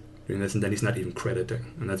he's doing this, and then he's not even crediting.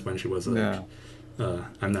 And that's when she was like,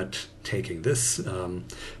 I'm not taking this.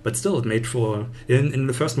 But still, it made for, in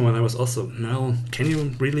the first moment I was also, no, can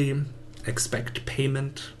you really expect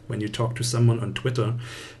payment when you talk to someone on Twitter?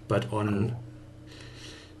 But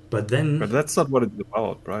that's not what it's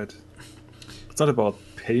about, right? It's not about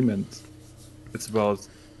payment. It's about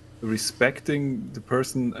respecting the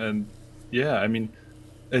person, and I mean,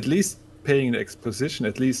 at least paying an exposition,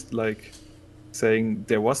 at least like saying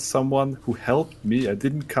there was someone who helped me. I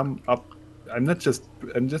didn't come up. I'm just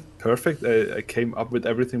perfect. I came up with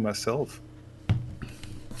everything myself.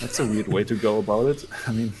 That's a weird way to go about it.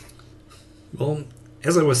 I mean, well,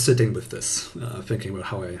 as I was sitting with this, thinking about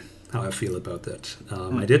how I feel about that,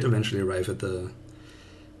 I did eventually arrive at the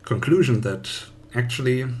conclusion that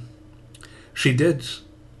actually she did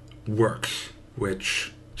work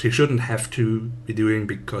which she shouldn't have to be doing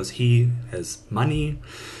because he has money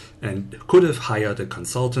and could have hired a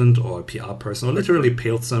consultant or a PR person or literally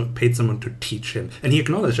paid someone to teach him. And he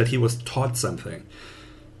acknowledged that he was taught something.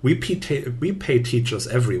 We pay teachers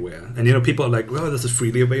everywhere. And, people are like, well, this is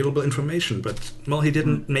freely available information. But, well, he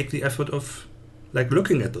didn't make the effort of, like,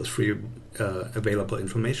 looking at those free available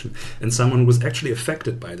information. And someone was actually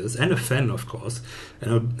affected by this, and a fan, of course,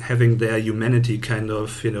 having their humanity kind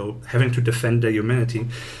of, having to defend their humanity.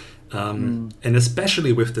 And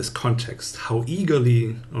especially with this context, how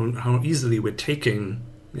easily we're taking,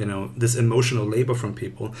 this emotional labor from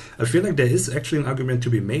people. I feel like there is actually an argument to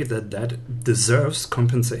be made that deserves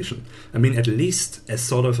compensation. I mean, at least as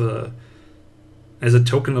sort of as a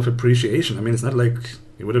token of appreciation. I mean, it's not like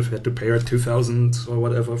you would have had to pay her 2,000 or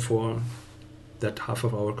whatever for that half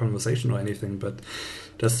of our conversation or anything, but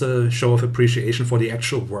just a show of appreciation for the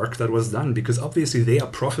actual work that was done, because obviously they are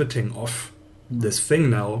profiting off this thing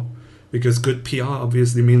now, because good PR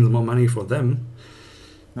obviously means more money for them.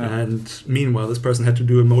 And meanwhile, this person had to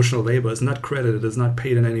do emotional labor. It's not credited, it's not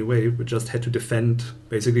paid in any way, but just had to defend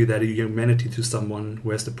basically their humanity to someone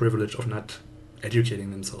who has the privilege of not educating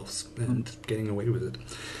themselves and getting away with it.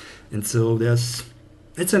 And so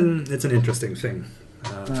it's an interesting thing.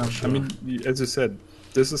 Sure. I mean, as you said,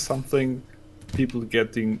 this is something people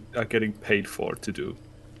are getting paid for to do,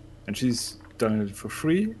 and she's done it for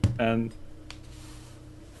free. And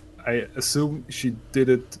I assume she did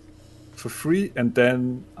it for free, and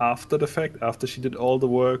then after the fact, after she did all the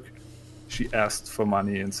work, she asked for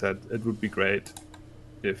money and said it would be great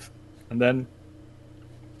if. And then,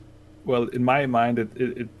 well, in my mind,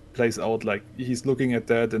 it plays out like he's looking at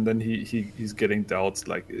that, and then he's getting doubts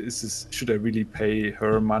like, should I really pay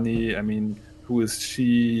her money? I mean, who is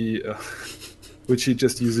she? Would she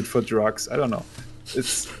just use it for drugs? I don't know.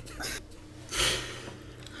 It's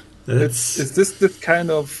this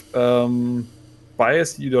kind of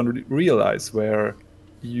bias you don't realize, where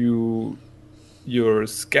your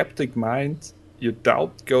skeptic mind, your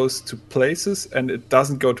doubt goes to places and it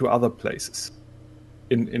doesn't go to other places.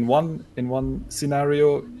 In one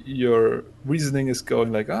scenario, your reasoning is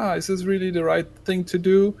going like, is this really the right thing to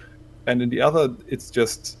do? And in the other, it's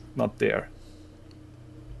just not there,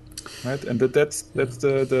 right? And that's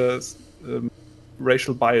the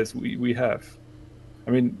racial bias we have.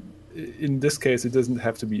 I mean, in this case, it doesn't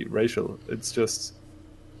have to be racial. It's just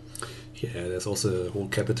there's also a whole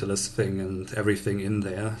capitalist thing and everything in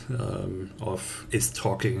there of is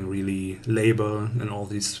talking really labor and all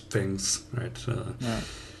these things, right?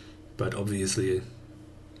 But obviously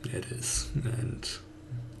it is, and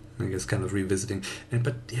I guess kind of revisiting.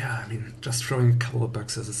 But I mean, just throwing a couple of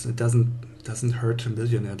bucks, it doesn't hurt a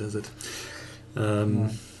millionaire, does it?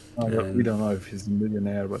 We don't know if he's a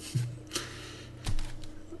millionaire, but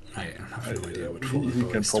I have no idea what Fallout he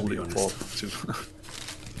Boy can is, to probably be afford honest. to.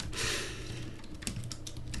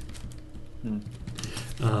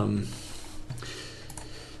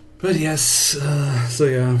 But yes, so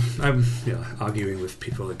I'm arguing with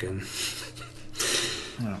people again.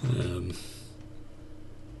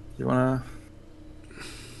 You wanna?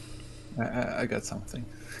 I got something.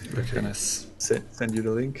 Okay. Can I send you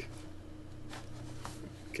the link?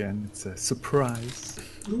 Again, it's a surprise.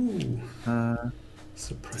 Ooh.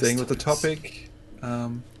 Surprise. Staying with the topic,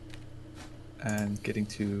 and getting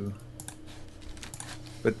to,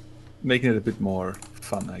 but making it a bit more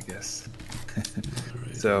fun, I guess.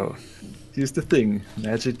 So, here's the thing: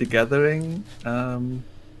 Magic the Gathering,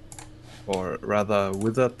 or rather,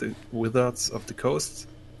 Wizards of the Coast,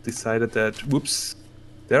 decided that whoops,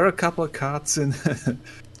 there are a couple of cards in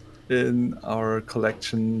in our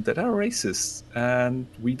collection that are racist, and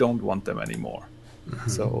we don't want them anymore.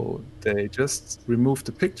 So they just removed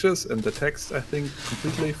the pictures and the text, I think,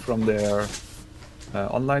 completely from their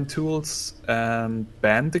online tools and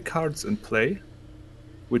banned the cards in play,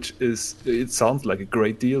 which it sounds like a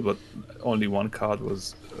great deal, but only one card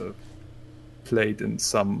was played in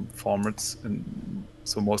some formats, and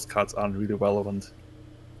so most cards aren't really relevant.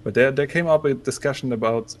 But there came up a discussion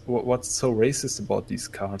about what's so racist about these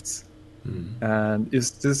cards. And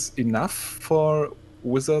is this enough for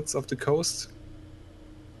Wizards of the Coast?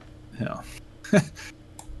 Yeah.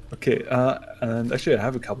 Okay, and actually I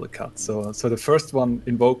have a couple of cards. So the first one,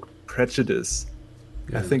 Invoke Prejudice,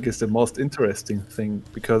 I think is the most interesting thing,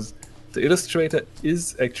 because the illustrator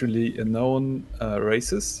is actually a known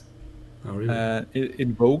racist. Oh, really? It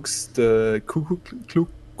invokes the Ku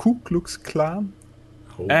Klux Klan,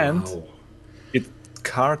 and its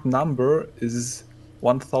card number is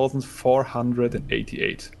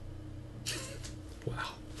 1488. Wow.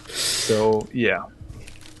 So yeah,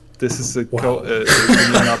 this is a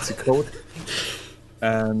Nazi code,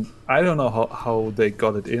 and I don't know how they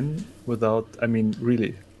got it in without. I mean,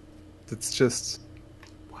 really, it's just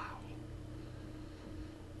wow.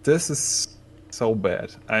 This is so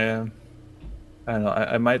bad. I don't know.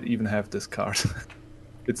 I might even have this card.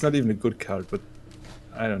 It's not even a good card, but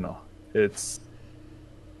I don't know. It's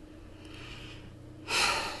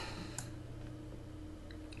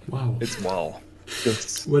wow. It's wow.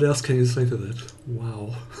 Just... What else can you say to that?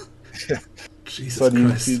 Wow. Yeah. Jesus so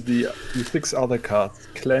Christ. The 6 other cards.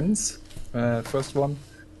 Cleanse, first one.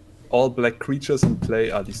 All black creatures in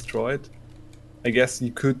play are destroyed. I guess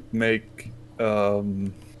you could make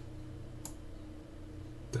the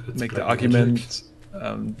argument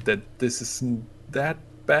that this isn't that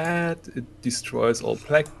bad. It destroys all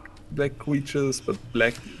black creatures, but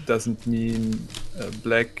black doesn't mean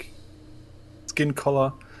black skin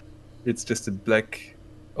color. It's just the black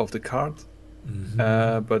of the card.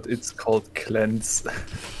 But it's called Cleanse.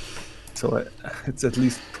 So it's at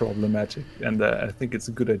least problematic, and I think it's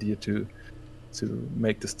a good idea to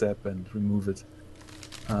make the step and remove it.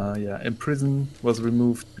 Imprison was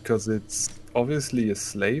removed because it's obviously a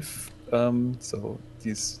slave. So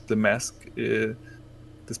the mask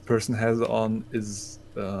this person has on is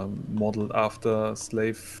modeled after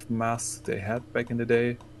slave masks they had back in the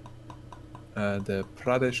day. The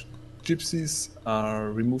Pradesh gypsies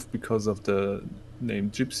are removed because of the name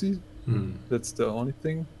Gypsy. That's the only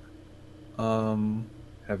thing.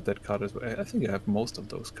 Have that card as well. I think I have most of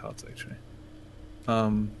those cards actually.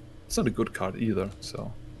 It's not a good card either,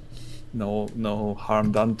 so no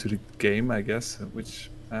harm done to the game, I guess, which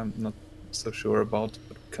I'm not so sure about,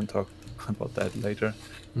 but we can talk about that later.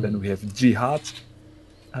 Then we have Jihad.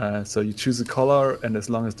 So you choose a color, and as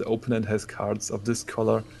long as the opponent has cards of this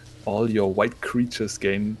color, all your white creatures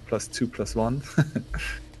gain +2/+1.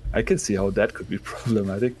 I can see how that could be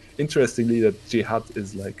problematic. Interestingly, that Jihad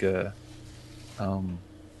is like a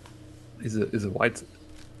is a white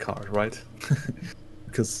card, right?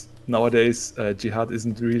 Because nowadays Jihad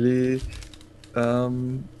isn't really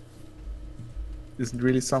isn't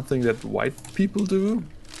really something that white people do.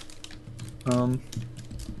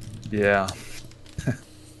 Yeah,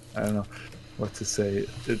 I don't know what to say.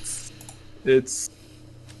 It's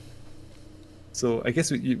so I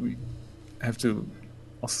guess we have to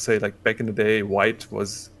also say, like, back in the day, white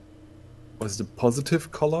was the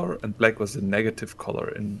positive color and black was the negative color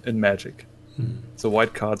in Magic. So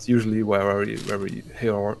white cards usually were very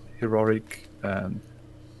heroic, and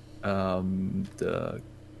the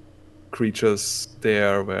creatures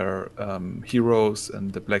there were heroes,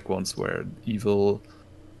 and the black ones were evil,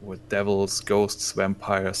 with devils, ghosts,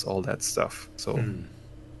 vampires, all that stuff. So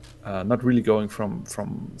not really going from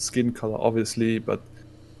skin color, obviously, but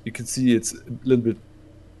you can see it's a little bit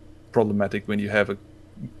problematic when you have a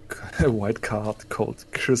white card called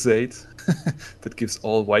Crusade that gives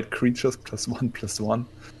all white creatures +1/+1.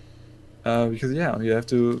 Because you have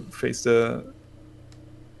to face the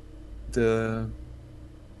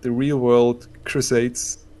real world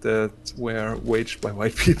crusades that were waged by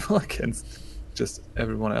white people against just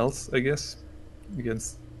everyone else, I guess.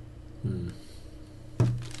 Against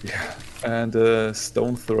and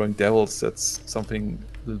stone throwing devils. That's something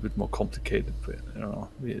a little bit more complicated. But, I don't know.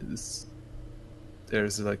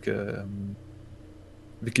 There's like a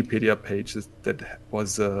Wikipedia page that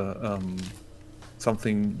was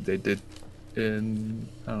something they did in,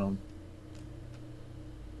 I don't know,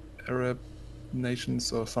 Arab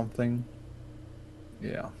nations or something.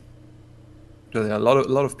 Yeah. A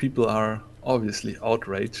lot of people are obviously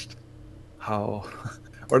outraged how,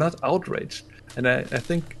 or not outraged. And I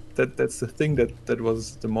think that's the thing that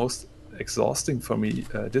was the most exhausting for me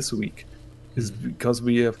this week, is because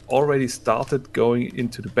we have already started going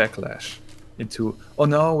into the backlash, into, oh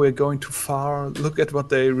no, we're going too far, look at what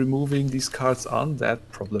they're removing, these cards aren't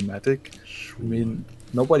that problematic. Sure. I mean,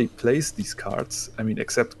 nobody plays these cards. I mean,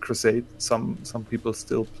 except Crusade. Some people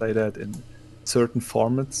still play that in certain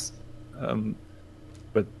formats,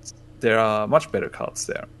 but there are much better cards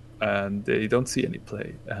there, and they don't see any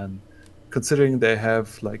play. And considering they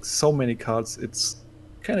have like so many cards, it's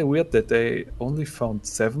kind of weird that they only found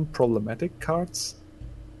 7 problematic cards.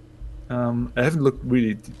 I haven't looked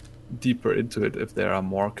really deeper into it if there are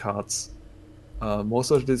more cards.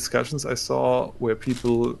 Most of the discussions I saw were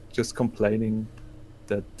people just complaining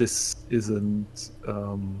that this isn't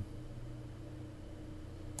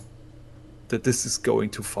that this is going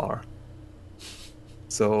too far.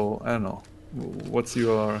 So I don't know. What's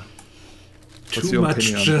your opinion on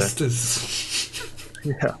justice?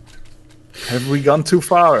 That? Yeah. Have we gone too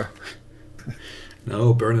far?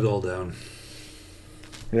 No, burn it all down.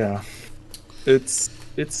 Yeah. It's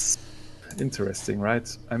interesting,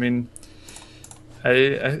 right? I mean,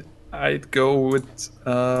 I'd go with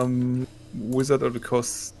Wizard of the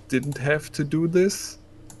Coast didn't have to do this.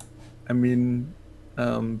 I mean,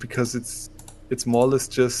 because it's more or less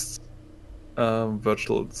just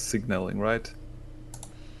virtual signaling, right?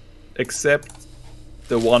 Except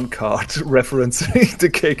the one card referencing the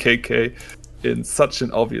KKK in such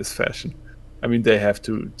an obvious fashion. I mean, they have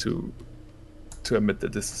to admit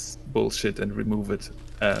that this is bullshit and remove it,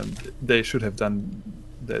 and they should have done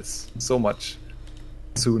this so much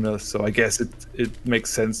sooner. So I guess it makes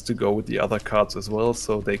sense to go with the other cards as well,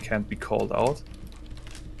 so they can't be called out.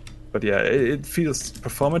 But yeah, it feels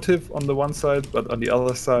performative on the one side, but on the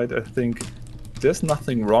other side, I think there's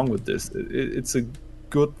nothing wrong with this. It's a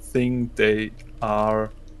good thing they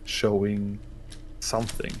are showing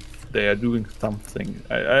something. They are doing something.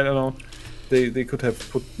 I don't know. They could have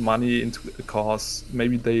put money into the cause.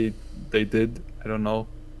 Maybe they did. I don't know.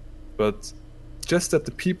 But just that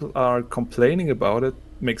the people are complaining about it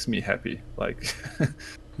makes me happy. Like,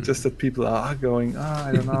 just that people are going,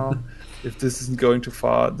 I don't know. If this isn't going too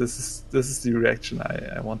far, this is the reaction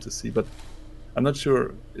I want to see. But I'm not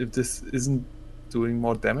sure if this isn't doing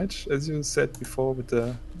more damage, as you said before with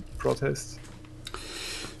the protest.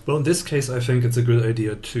 Well, in this case, I think it's a good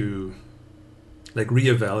idea to like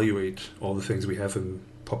reevaluate all the things we have in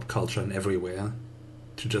pop culture and everywhere,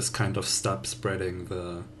 to just kind of stop spreading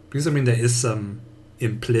because I mean there is some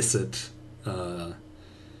implicit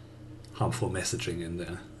harmful messaging in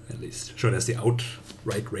there. At least, sure, there's the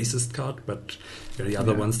outright racist card, but the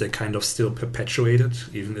other ones, they kind of still perpetuate it,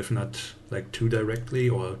 even if not like too directly.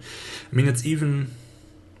 Or, I mean, it's even,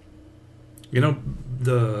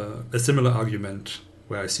 a similar argument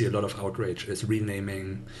where I see a lot of outrage is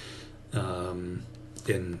renaming in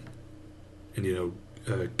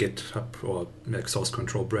GitHub or like source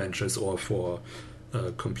control branches, or for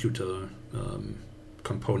computer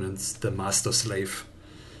components, the master slave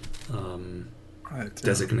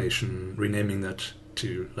designation, renaming that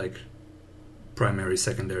to like primary,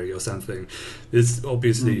 secondary, or something. It's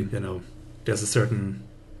obviously, there's a certain...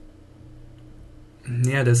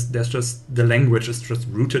 Yeah, there's just... The language is just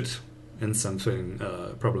rooted in something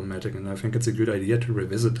problematic, and I think it's a good idea to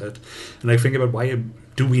revisit that. And I think about why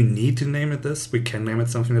do we need to name it this? We can name it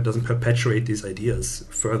something that doesn't perpetuate these ideas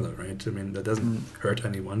further, right? I mean, that doesn't hurt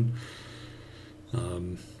anyone.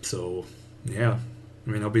 So, yeah. I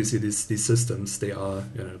mean, obviously these systems, they are,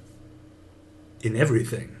 in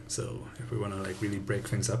everything. So if we want to like really break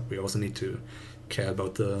things up, we also need to care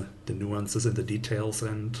about the nuances and the details,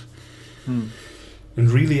 and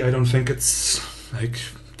really I don't think it's like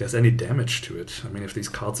there's any damage to it. I mean, if these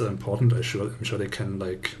cards are important, I'm sure they can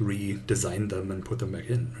like redesign them and put them back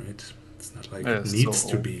in, right? It's not like it needs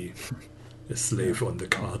to be a slave on the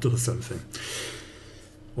card or something,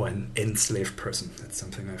 or an enslaved person. That's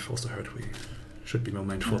something I've also heard. We should be more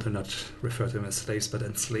mindful to not refer to them as slaves, but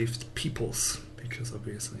enslaved peoples, because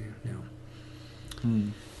obviously,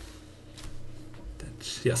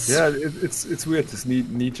 yes. Yeah, it's weird, this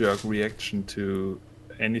knee-jerk reaction to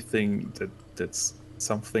anything that's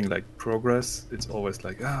something like progress. It's always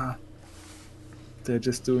like, they're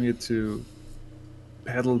just doing it to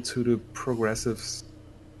peddle to the progressives.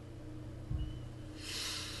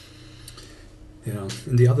 Yeah,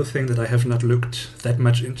 and the other thing that I have not looked that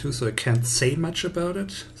much into, so I can't say much about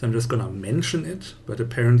it, so I'm just gonna mention it, but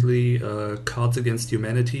apparently Cards Against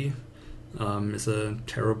Humanity is a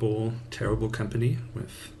terrible, terrible company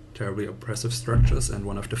with terribly oppressive structures, and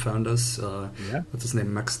one of the founders, what's his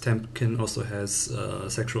name, Max Temkin, also has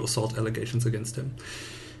sexual assault allegations against him.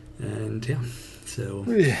 And so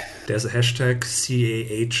there's a hashtag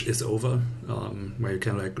CAH is over, where you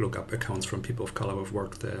can like look up accounts from people of color who've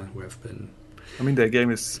worked there, who have been... I mean, their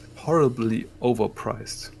game is horribly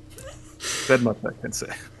overpriced. That much I can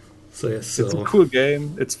say. So yes, it's a cool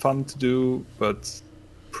game, it's fun to do, but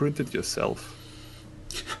print it yourself.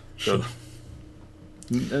 Sure.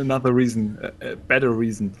 Another reason, a better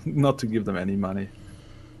reason not to give them any money.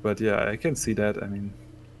 But yeah, I can see that. I mean,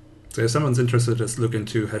 so if someone's interested, just look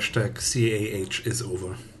into hashtag CAH is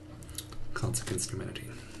over. Cards Against Humanity.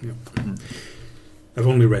 Yep. I've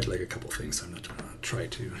only read like a couple of things. I'm not gonna try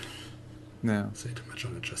to say too much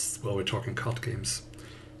on it. Just while we're talking card games,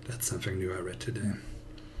 that's something new I read today.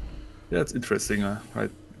 Yeah, it's interesting, right?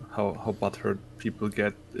 How butthurt people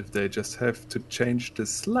get if they just have to change the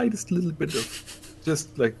slightest little bit of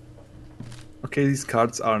just like, okay, these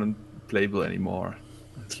cards aren't playable anymore.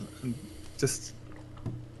 Just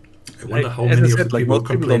I wonder how many of the people most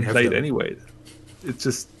people don't play it anyway. It's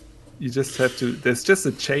just you just have to. There's just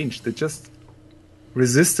a change. They're just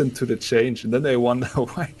resistant to the change, and then they wonder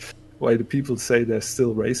why the people say there's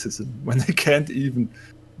still racism when they can't even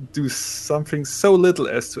do something so little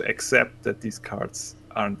as to accept that these cards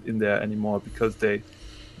aren't in there anymore because they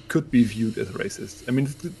could be viewed as racist. I mean,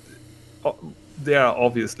 there are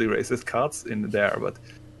obviously racist cards in there, but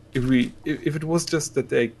if it was just that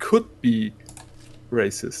they could be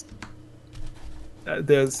racist,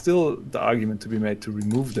 there's still the argument to be made to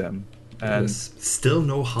remove them. And there's still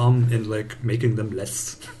no harm in like making them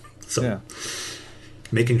less. So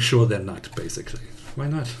making sure they're not, basically. Why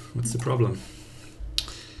not? What's the problem?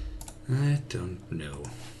 I don't know.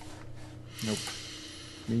 Nope.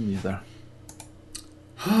 Me neither.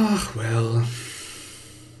 Ah, well.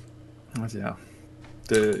 But yeah.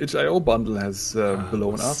 The itch.io bundle has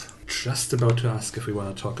blown up. Just about to ask if we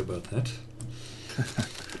want to talk about that.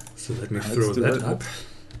 So let me throw that up.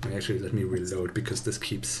 Actually, let me reload because this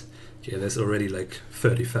keeps... Yeah, there's already like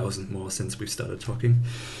 30,000 more since we started talking.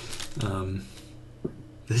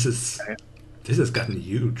 This has gotten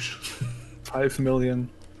huge.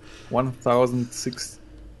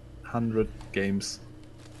 5,001,600 games.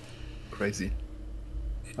 Crazy.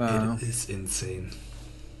 It is insane.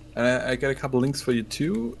 And I got a couple links for you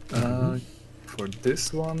too. For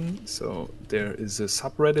this one, so there is a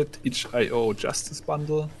subreddit, itch.io Justice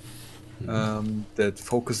Bundle, that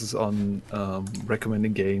focuses on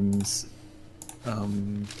recommending games,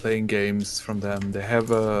 playing games from them. They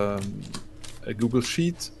have a Google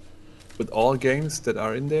Sheet with all games that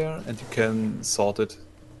are in there, and you can sort it.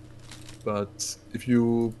 But if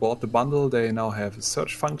you bought the bundle, they now have a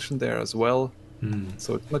search function there as well,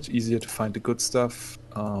 so it's much easier to find the good stuff.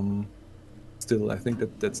 Still, I think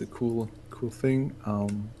that's a cool thing.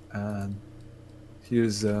 And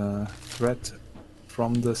here's a thread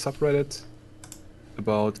from the subreddit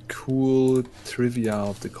about cool trivia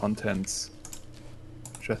of the contents,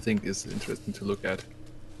 which I think is interesting to look at.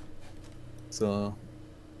 So,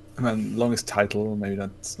 I mean, longest title, maybe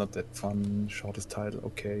that's not that fun. Shortest title,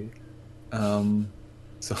 okay.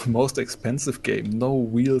 So most expensive game, No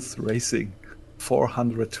Wheels Racing,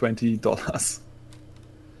 $420.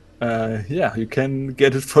 Yeah, you can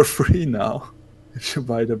get it for free now if you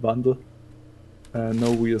buy the bundle.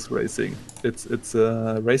 No Wheels Racing. It's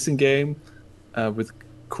a racing game with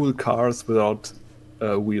cool cars without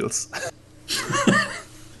wheels.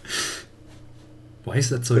 Why is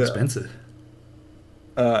that so Yeah. expensive?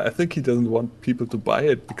 I think he doesn't want people to buy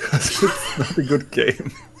it because it's not a good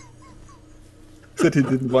game. Said he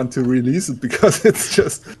didn't want to release it because it's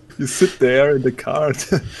just you sit there in the car.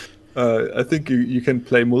 I think you can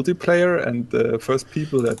play multiplayer, and the first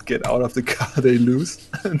people that get out of the car they lose,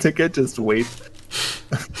 and they can just wait.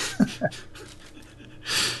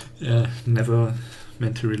 Yeah, never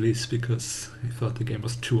meant to release because I thought the game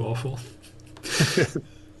was too awful.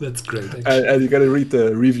 That's great, actually. And you gotta read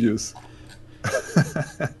the reviews.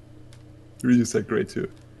 Reviews are great too.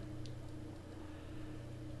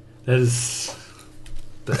 That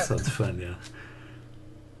sounds fun, yeah.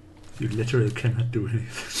 You literally cannot do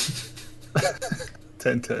anything.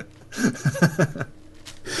 10-10.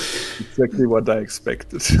 Exactly what I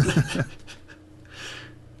expected.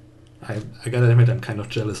 I gotta admit, I'm kind of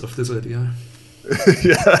jealous of this idea.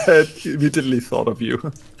 Yeah, I immediately thought of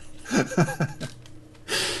you.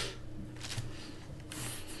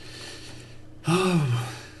 Oh,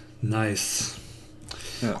 nice.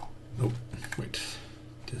 Yeah. Oh, wait.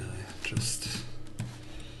 Did I just...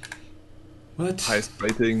 What? Highest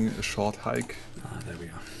rating, a short hike. Ah, there we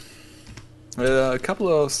are. A couple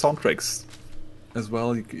of soundtracks as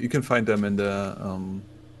well. You can find them in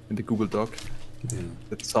the Google Doc. Yeah.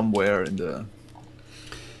 It's somewhere in the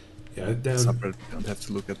Yeah, subreddit. You don't have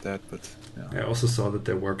to look at that, but yeah. I also saw that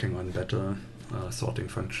they're working on better sorting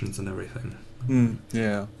functions and everything.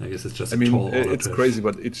 Yeah. I guess it's just I a mean, tall order it's to- crazy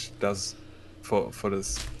what each does for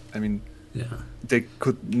this. I mean, Yeah. they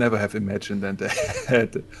could never have imagined that they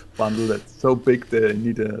had a bundle that's so big they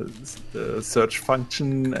need a search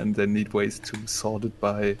function and they need ways to sort it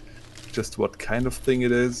by just what kind of thing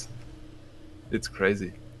it is. It's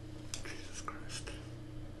crazy. Jesus Christ.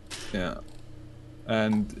 Yeah.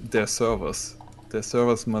 And their servers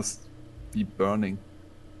must be burning.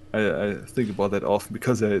 I think about that often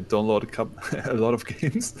because I download a lot of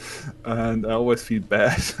games and I always feel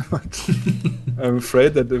bad. But I'm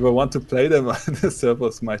afraid that if I want to play them, the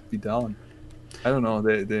servers might be down. I don't know.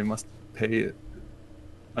 They must pay an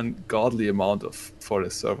ungodly amount for the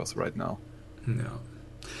servers right now. Yeah.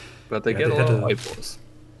 But they Yeah, get they a lot had of a- eyeballs.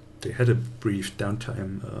 They had a brief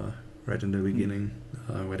downtime right in the beginning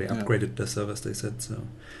where they Yeah. upgraded their servers, they said, so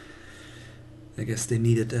I guess they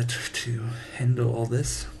needed that to handle all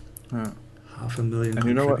this. Yeah. 500,000 And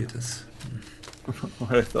you know what? contributors.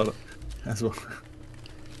 What I thought as well.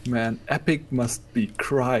 Man, Epic must be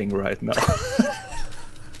crying right now.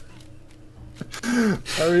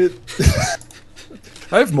 I mean,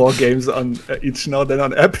 I have more games on each now than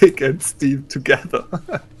on Epic and Steam together.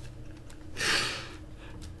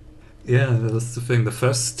 Yeah, that was the thing. The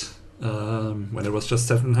first, when it was just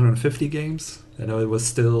 750 games, I know it was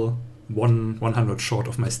still 100 short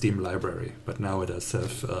of my Steam library, but now it does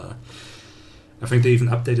have... I think they even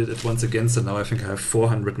updated it once again, so now I think I have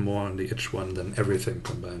 400 more on the itch one than everything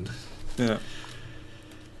combined. Yeah.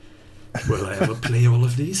 Will I ever play all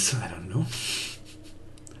of these? I don't know.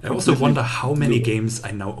 I also wonder how many games I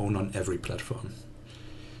now own on every platform.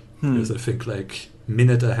 Because I think like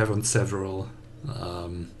Minute I have on several,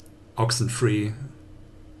 Oxenfree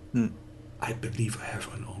I believe I have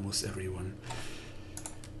on almost everyone.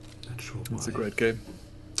 Not sure why. It's a great game.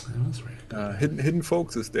 That was really good. Hidden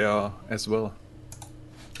Folks is there as well.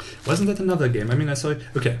 Wasn't that another game? I mean, I saw it.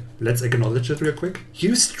 Okay, let's acknowledge it real quick.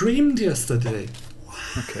 You streamed yesterday.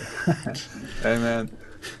 Okay. Hey man,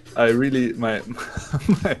 I really my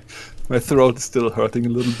throat is still hurting a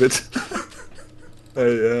little bit.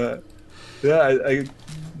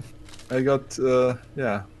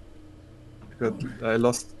 I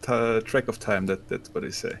lost track of time. That's what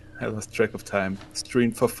they say. I lost track of time.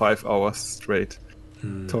 Streamed for 5 hours straight,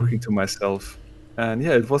 talking to myself, and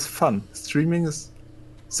yeah, it was fun. Streaming is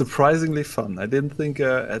surprisingly fun. I didn't think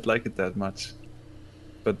I'd like it that much.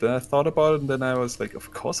 But then I thought about it, and then I was like,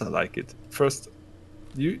 of course I like it. First,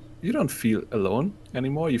 you don't feel alone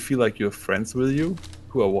anymore. You feel like you have friends with you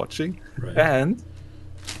who are watching. Right. And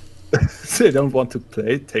they don't want to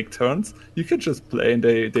play, take turns. You can just play, and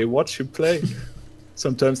they watch you play.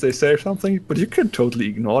 Sometimes they say something, but you can totally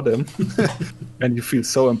ignore them. And you feel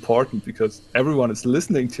so important because everyone is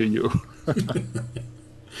listening to you.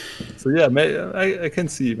 So yeah, I can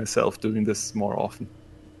see myself doing this more often.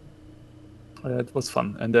 It was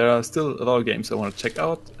fun, and there are still a lot of games I want to check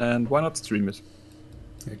out, and why not stream it?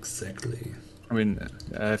 Exactly. I mean,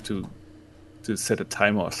 I have to set a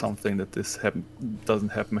timer or something that this doesn't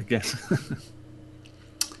happen again.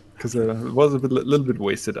 because it was a little bit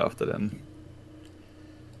wasted after then.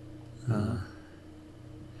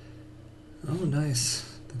 Oh,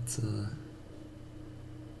 nice. That's a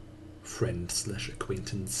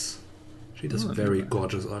friend/acquaintance. She does very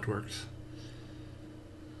gorgeous artwork.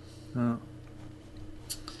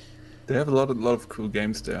 They have a lot of cool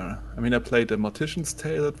games there. I mean, I played The Mortician's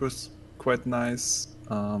Tale, that was quite nice.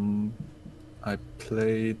 I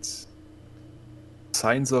played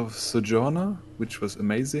Signs of Sojourner, which was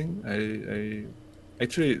amazing. I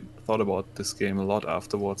actually thought about this game a lot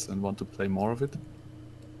afterwards and want to play more of it.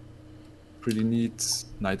 Pretty neat.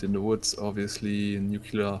 Night in the Woods, obviously,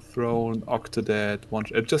 Nuclear Throne, Octodad.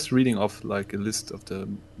 Just reading off like a list of the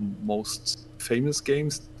most famous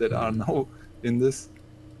games that are now in this.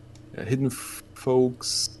 Hidden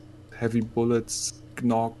Folks, Heavy Bullets,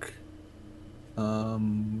 Gnog.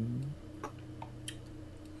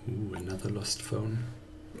 Ooh, another Lost Phone.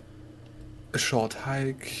 A Short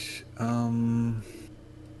Hike.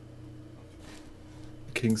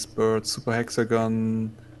 King's Bird, Super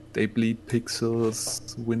Hexagon, They Bleed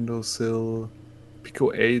Pixels, Windowsill,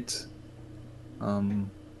 Pico 8,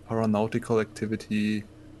 Paranautical Activity,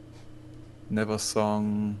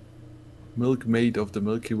 Neversong, Milkmaid of the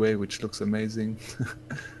Milky Way, which looks amazing.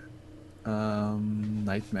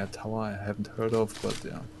 Nightmare Tower, I haven't heard of, but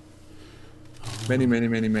yeah. Many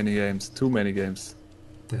games. Too many games.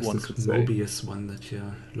 There's one this could say. Mobius one that you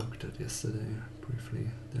looked at yesterday briefly.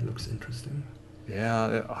 That looks interesting.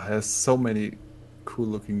 Yeah, it has so many cool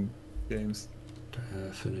looking games.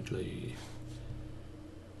 Definitely.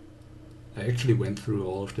 I actually went through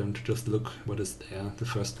all of them to just look what is there the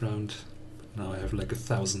first round. But now I have like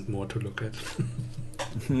 1,000 more to look at.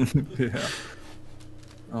 Yeah.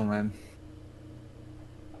 Oh man.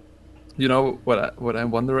 You know what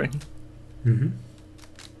I'm wondering? Mm-hmm.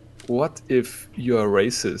 What if you're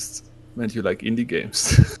racist and you like indie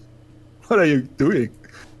games? What are you doing?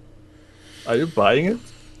 Are you buying it?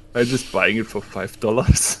 Are you just buying it for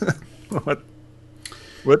 $5?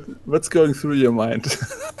 What's going through your mind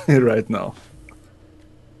right now?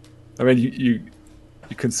 I mean, you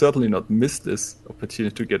can certainly not miss this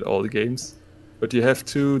opportunity to get all the games, but you have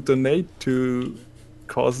to donate to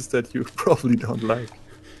causes that you probably don't like.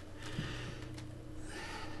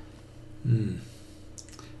 I'm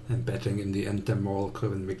betting in the end their moral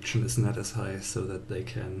conviction is not as high, so that they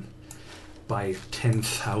can buy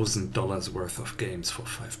 $10,000 worth of games for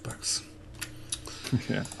 $5.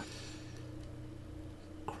 Yeah.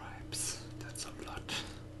 Cripes, that's a lot.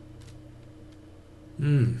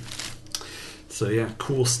 So yeah,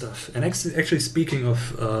 cool stuff. And actually speaking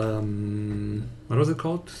of, what was it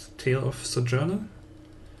called? Tale of Sojourner?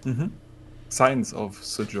 Mm-hmm. Signs of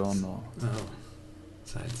Sojourner. Oh,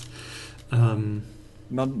 Signs.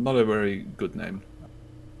 Not a very good name,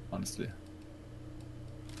 honestly.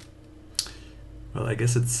 Well, I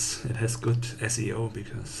guess it has good SEO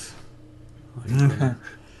because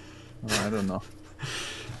I don't know.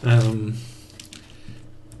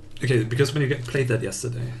 Okay, because when you played that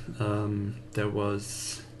yesterday, there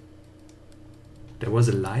was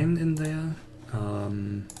a line in there,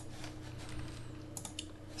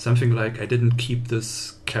 something like, "I didn't keep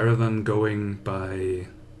this caravan going by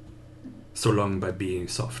so long by being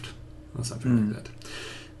soft," or something like that.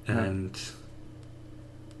 And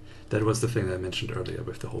that was the thing that I mentioned earlier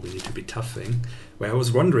with the whole "we need to be tough" thing, where I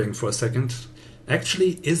was wondering for a second,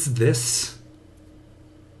 actually, is this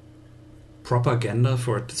propaganda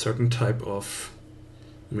for a certain type of...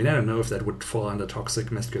 I mean, I don't know if that would fall under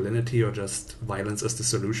toxic masculinity or just violence as the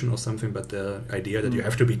solution or something, but the idea that you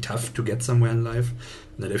have to be tough to get somewhere in life,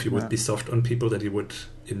 and that if you would be soft on people, that you would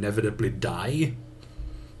inevitably die.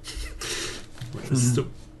 So,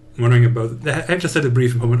 wondering about that. I just had a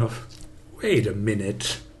brief moment of, wait a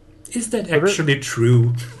minute, is that actually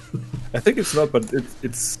true? I think it's not, but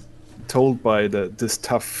it's told by this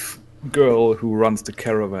tough girl who runs the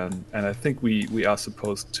caravan, and I think we are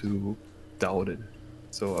supposed to doubt it.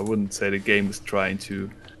 So I wouldn't say the game is trying to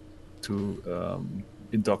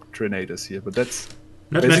indoctrinate us here, but that's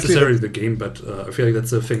not necessarily the game, but I feel like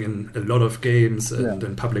that's a thing in a lot of games and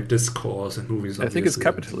in public discourse and movies. I think it's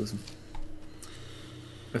capitalism.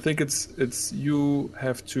 I think it's you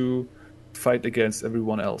have to fight against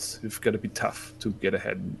everyone else. You've got to be tough to get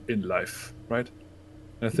ahead in life, right?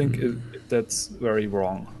 And I think that's very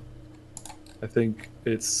wrong. I think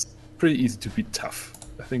it's pretty easy to be tough.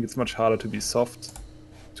 I think it's much harder to be soft,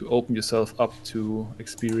 to open yourself up to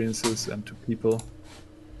experiences and to people,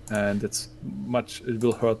 and it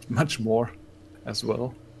will hurt much more as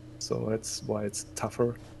well. So that's why it's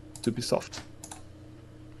tougher to be soft.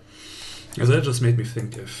 So that just made me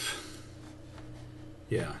think I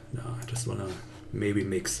just want to maybe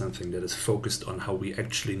make something that is focused on how we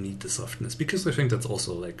actually need the softness, because I think that's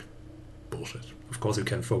also like bullshit. Of course, you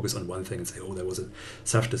can focus on one thing and say, "Oh, there was a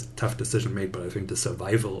tough decision made," but I think the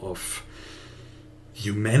survival of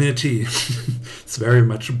humanity is very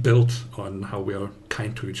much built on how we are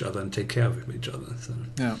kind to each other and take care of each other. So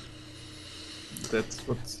Yeah. That's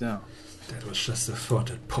what's, yeah, that was just a thought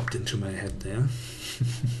that popped into my head there.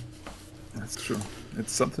 that's true.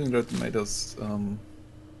 It's something that made us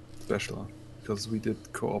special because we did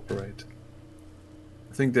cooperate.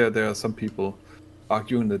 I think there are some people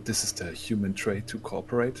arguing that this is the human trait to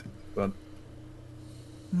cooperate, but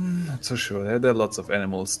not so sure. There are lots of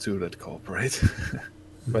animals too that cooperate,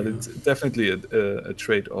 but Yeah. it's definitely a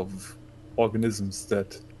trait of organisms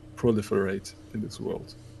that proliferate in this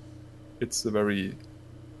world. It's a very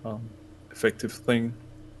effective thing.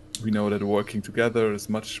 We know that working together is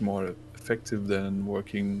much more effective than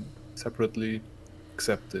working separately,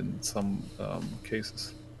 except in some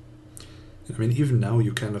cases. I mean, even now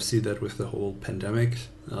you kind of see that with the whole pandemic.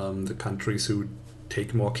 The countries who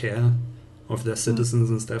take more care of their citizens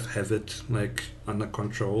and stuff have it like under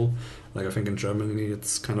control. Like I think in Germany,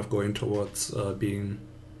 it's kind of going towards being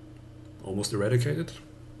almost eradicated.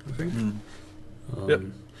 I think. Yep.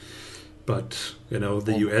 But you know,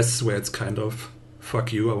 the US, where it's kind of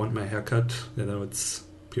fuck you, I want my haircut. You know, it's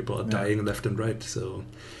people are dying left and right. So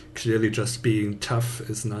clearly, just being tough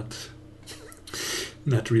is not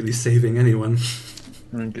really saving anyone.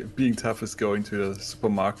 And being tough is going to the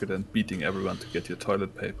supermarket and beating everyone to get your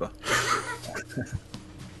toilet paper.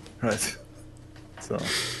 Right. So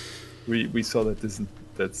we saw that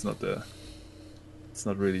it's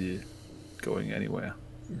not really going anywhere.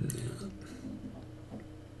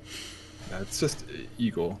 It's just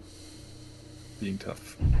ego being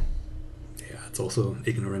tough. Yeah, it's also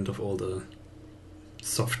ignorant of all the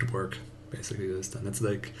soft work basically that is done. It's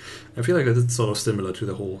like, I feel like it's sort of similar to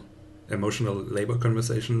the whole emotional labor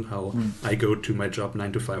conversation, how I go to my job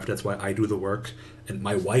 9 to 5, that's why I do the work, and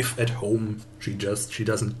my wife at home, she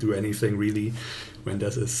doesn't do anything really, when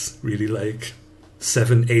this is really like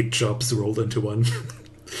 7-8 jobs rolled into one.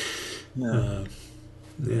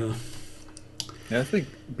 Yeah, I think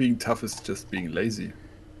being tough is just being lazy.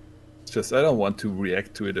 It's just I don't want to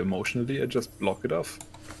react to it emotionally, I just block it off.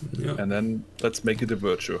 Yeah. And then let's make it a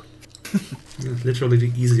virtue. Yeah, literally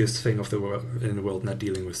the easiest thing in the world, not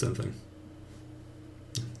dealing with something.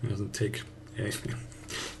 It doesn't take anything.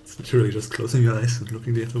 It's literally just closing your eyes and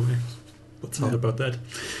looking the other way. What's hard about that?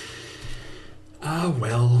 Ah,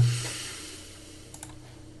 well.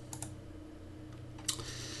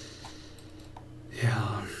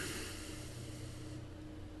 Yeah.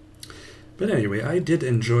 But anyway, I did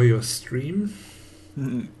enjoy your stream.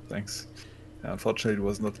 Thanks. Unfortunately, it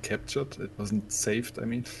was not captured. It wasn't saved, I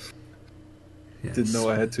mean. Yes. Didn't know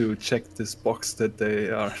I had to check this box that they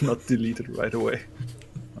are not deleted right away.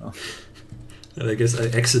 And I guess I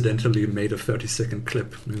accidentally made a 30-second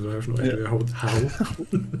clip. I have no idea how.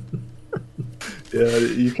 Yeah,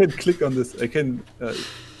 you can click on this. I can,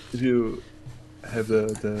 if you have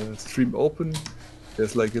the stream open,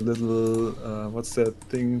 there's like a little, what's that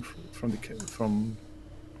thing from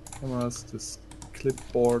cameras, this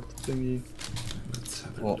clipboard thingy. Let's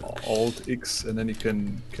have a Or look. Alt X, and then you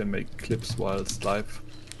can make clips while it's live.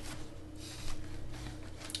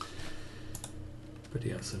 But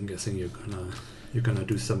yes, I'm guessing you're gonna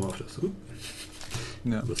do some of this. Oop.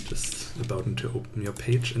 Yeah, I was just about to open your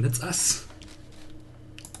page, and it's us.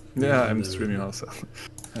 yeah, I'm and, streaming also.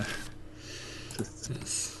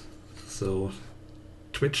 Yes. So,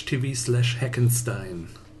 Twitch TV/Hackenstein.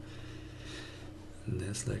 And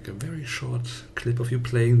there's like a very short clip of you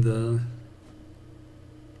playing the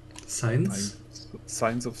Signs?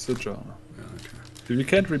 Signs of Sidra. Yeah, okay. If you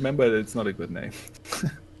can't remember it, it's not a good name.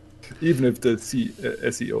 Even if the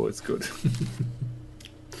SEO is good.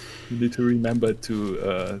 You need to remember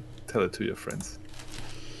to tell it to your friends.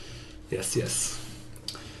 Yes.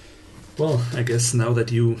 Well, I guess now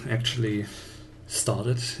that you actually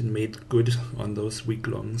started and made good on those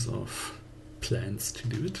week-longs of plans to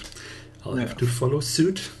do it, I'll have to follow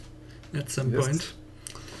suit at some point.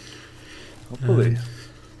 Hopefully.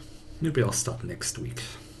 Maybe I'll start next week.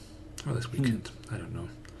 Or this weekend. I don't know.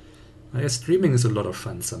 I guess streaming is a lot of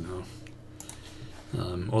fun somehow.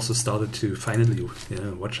 Also started to finally,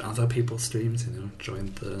 watch other people's streams.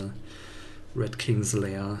 Joined the Red King's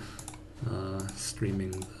Lair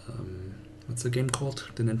streaming. What's the game called?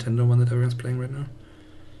 The Nintendo one that everyone's playing right now.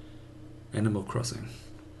 Animal Crossing.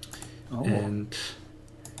 Oh. And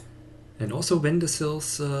also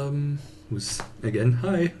Wendesils, who's again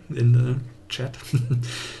hi in the chat.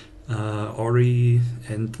 Ori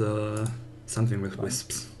and something with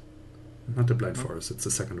wisps. Not the Blind No. Forest. It's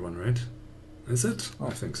the second one, right? Is it? Oh.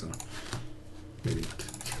 I think so. Maybe not.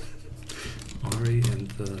 Ori and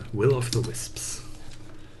the Will of the Wisps.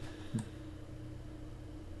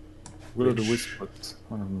 Will o' the Which- Wisp was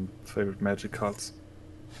one of my favorite Magic cards.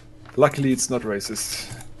 Luckily, it's not racist.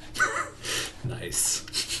 Nice.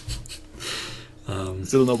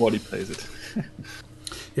 Still, nobody plays it.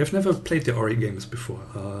 Yeah, I've never played the Ori games before.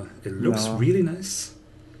 It looks No. really nice.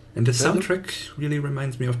 And the They look- soundtrack really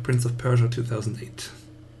reminds me of Prince of Persia 2008.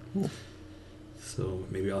 Ooh. So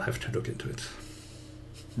maybe I'll have to look into it.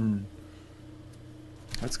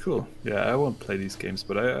 That's cool. Yeah, I won't play these games,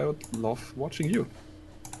 but I would love watching you.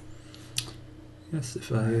 Yes,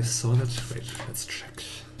 if I saw that. Wait, let's check.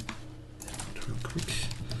 Out real quick.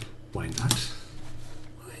 Why not?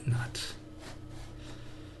 Why not?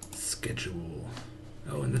 Schedule.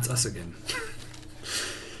 Oh, and it's us again.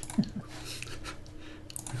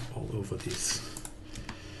 All over these.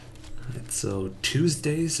 Alright, so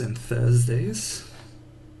Tuesdays and Thursdays.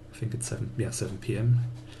 I think it's 7 p.m.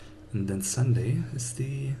 And then Sunday is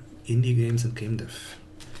the indie games and game dev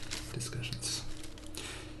discussions.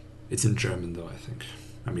 It's in German though, I think.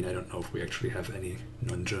 I mean, I don't know if we actually have any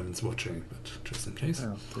non-Germans watching, but just in case. I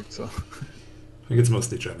don't think so. I think it's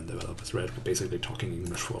mostly German developers, right? We're basically talking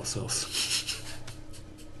English for ourselves.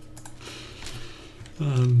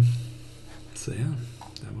 So yeah,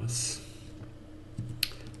 that was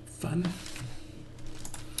fun.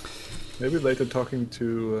 Maybe later talking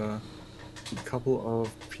to a couple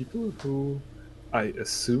of people who I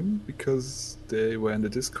assume, because they were in the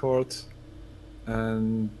Discord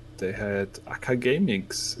and they had AK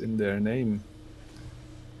Gamings in their name,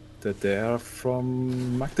 that they are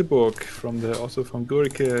from Magdeburg, also from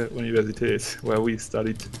Goethe Universität, where we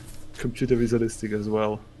studied computer visualistic as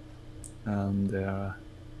well. And they are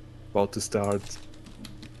about to start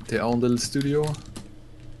their own little studio.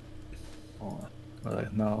 Well,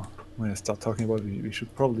 now when I start talking about it, we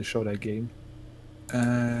should probably show that game.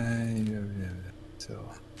 So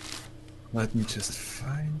let me just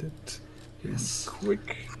find it. Yes.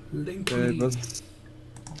 Quick. Link It me. was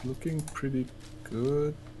looking pretty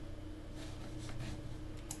good.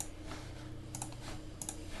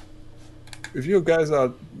 If you guys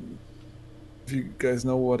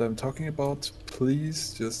know what I'm talking about,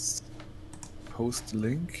 please just post the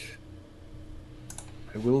link.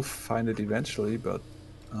 I will find it eventually, but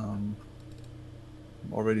I'm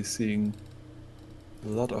already seeing a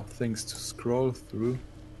lot of things to scroll through.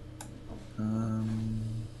 I'm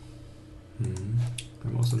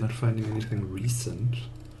also not finding anything recent.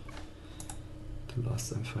 The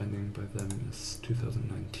last I'm finding by them is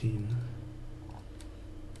 2019.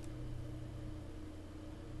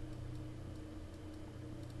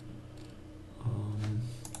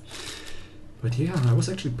 But yeah, I was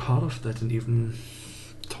actually part of that and even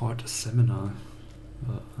taught a seminar.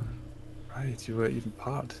 Right, you were even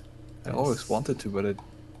part. I Yes. always wanted to, but I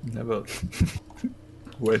never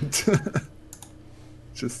went.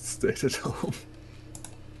 Just stayed at home.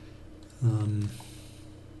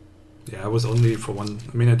 Yeah, I was only for one.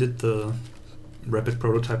 I mean, I did the rapid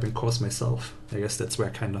prototyping course myself. I guess that's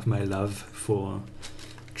where kind of my love for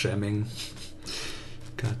jamming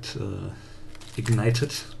got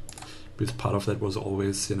ignited. Because part of that was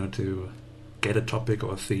always, to get a topic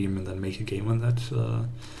or a theme and then make a game on that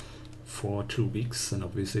for 2 weeks. And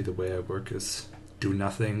obviously the way I work is do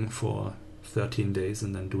nothing for 13 days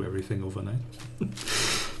and then do everything overnight.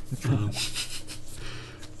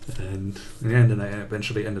 And then I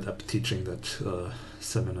eventually ended up teaching that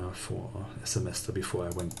seminar for a semester before I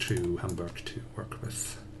went to Hamburg to work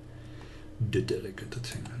with Dedelic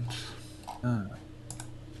Entertainment.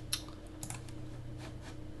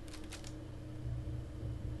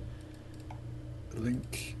 The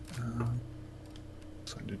link.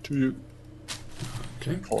 Send it to you.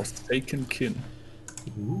 Okay. Forsaken Kin.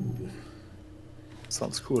 Ooh,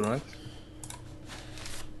 Sounds cool, right?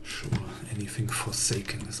 sure. Anything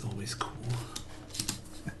forsaken is always cool.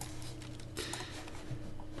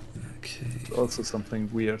 Okay. Also something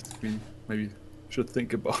weird we maybe should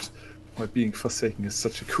think about. Why being forsaken is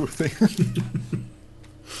such a cool thing.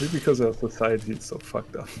 Maybe because our society is so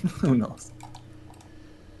fucked up. Who knows?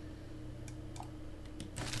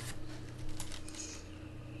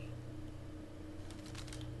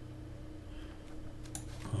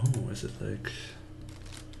 Oh, is it like...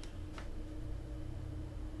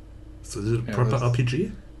 So is it a Yeah, proper that's-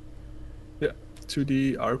 RPG? Yeah,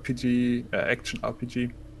 2D RPG, action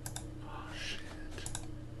RPG. Oh,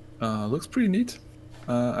 shit. Looks pretty neat.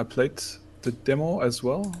 I played the demo as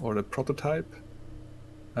well, or the prototype,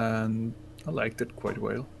 and I liked it quite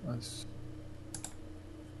well.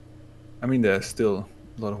 I mean, there's still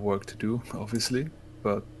a lot of work to do, obviously,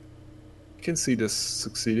 but you can see this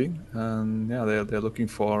succeeding. And yeah, they're looking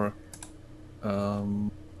for. They're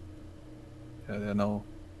now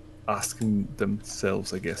asking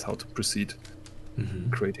themselves, I guess, how to proceed.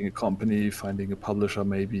 Creating a company, finding a publisher,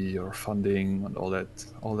 maybe, or funding, and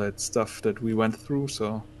all that stuff that we went through.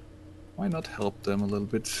 So why not help them a little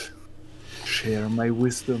bit? Share my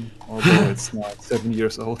wisdom, although it's now 7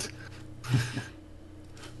 years old.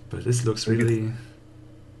 But this looks really,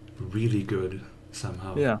 really good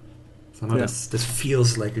somehow. Yeah. Somehow this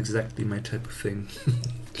feels like exactly my type of thing.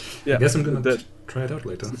 Yeah. I guess I'm gonna try it out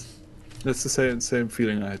later. That's the same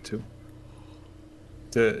feeling I had too.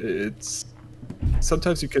 It's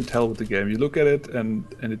sometimes you can tell with the game. You look at it and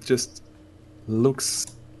it just looks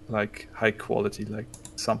like high quality, like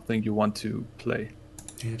something you want to play.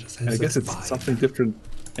 Yeah, it just has I guess it's vibe. Something different.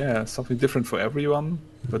 Yeah, something different for everyone.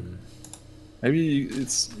 But maybe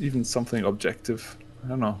it's even something objective. I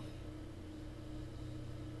don't know.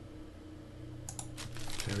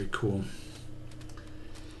 Very cool.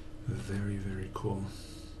 Very, very cool.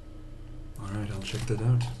 Alright, I'll check that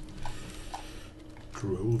out.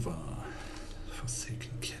 Drover.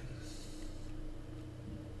 Forsaken Kin.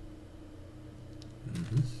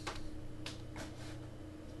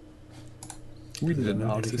 We need an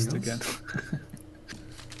artist again.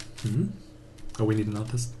 Oh, we need an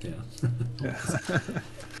artist? Yeah. Yeah.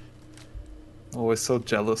 Always so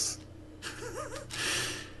jealous.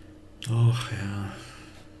 Oh, yeah.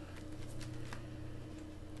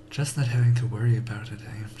 Just not having to worry about it,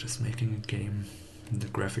 eh? Just making a game and the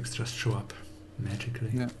graphics just show up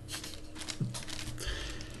magically. Yeah.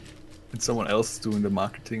 And someone else doing the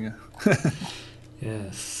marketing.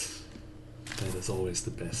 Yes. That is always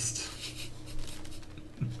the best.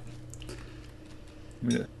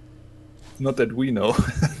 Yeah. Not that we know,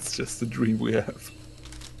 it's just a dream we have.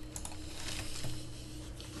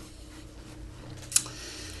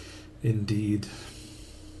 Indeed.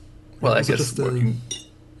 Well, I guess working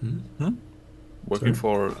Sorry?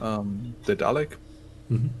 for the Dalek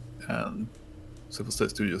and Civil State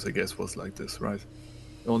Studios, I guess, was like this, right?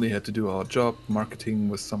 Only had to do our job, marketing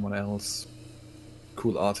with someone else,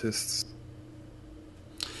 cool artists,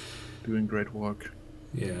 doing great work.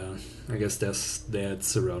 Yeah, I guess there's that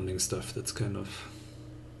surrounding stuff that's kind of...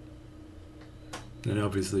 And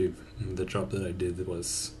obviously the job that I did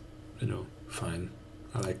was, fine.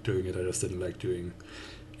 I liked doing it, I just didn't like doing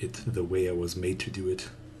it the way I was made to do it.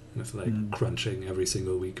 With crunching every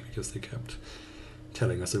single week because they kept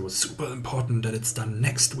telling us it was super important that it's done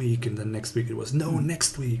next week, and then next week it was no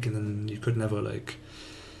next week, and then you could never so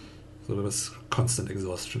there was constant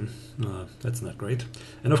exhaustion. That's not great.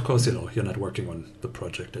 And of course, you're not working on the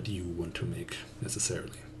project that you want to make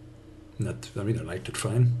necessarily. I liked it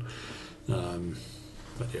fine.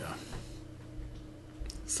 But yeah,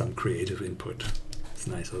 some creative input is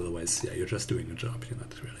nice. Otherwise, you're just doing a job. You're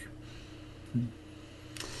not really.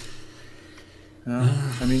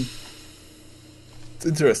 It's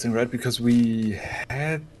interesting, right? Because we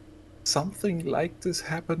had something like this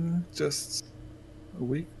happen just a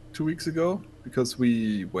week, 2 weeks ago. Because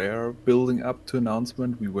we were building up to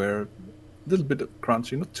announcement. We were a little bit of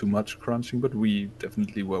crunching, not too much crunching, but we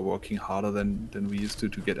definitely were working harder than we used to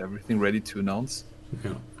get everything ready to announce.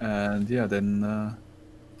 Yeah. And then the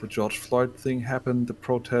George Floyd thing happened, the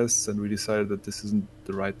protests, and we decided that this isn't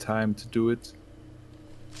the right time to do it.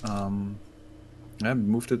 We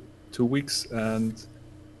moved it 2 weeks, and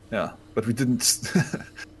but we didn't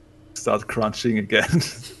start crunching again.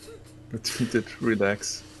 But we did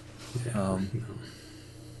relax. Yeah,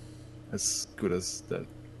 as good as that,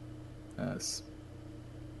 as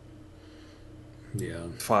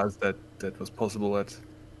far as that was possible at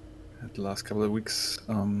the last couple of weeks.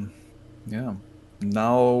 Now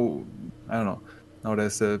I don't know. Now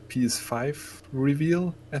there's a PS5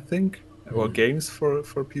 reveal, I think, or games for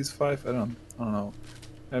PS5. I don't know.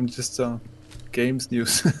 I'm just games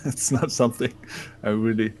news. It's not something I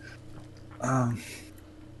really. I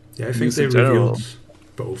think they revealed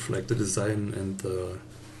both, like the design and the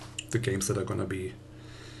games that are gonna be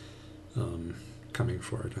coming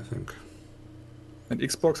for it, I think. And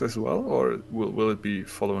Xbox as well, or will it be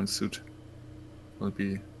following suit? Will it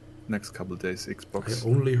be next couple of days Xbox? I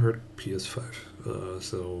only heard PS5,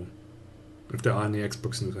 so if there are any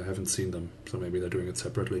Xbox news, I haven't seen them. So maybe they're doing it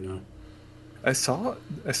separately now. I saw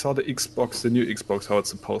the Xbox, the new Xbox, how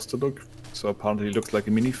it's supposed to look. So apparently it looks like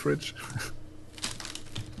a mini fridge.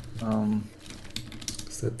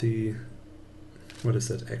 Is that what is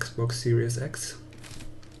that, Xbox Series X?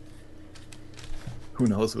 Who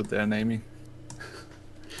knows what they're naming.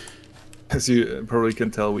 As you probably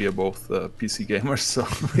can tell, we are both PC gamers, so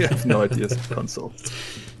we have no ideas of consoles.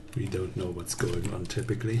 We don't know what's going on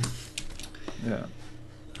typically. Yeah.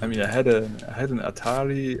 I mean, I had an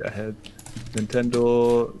Atari, I had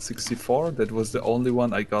Nintendo 64. That was the only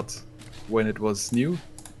one I got when it was new.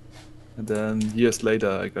 And then years later,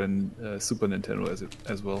 I got a Super Nintendo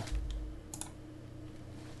as well.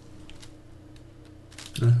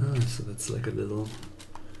 So that's like a little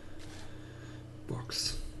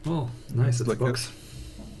box. Oh, nice, it's like a box.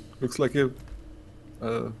 Looks like a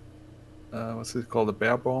what's it called? A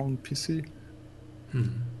bare-bone PC.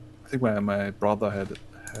 I think my brother had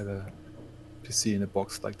a PC in a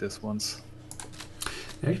box like this once.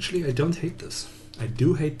 Actually, I don't hate this. I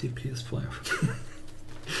do hate the PS5.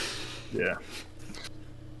 Yeah.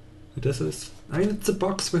 This is. I mean, it's a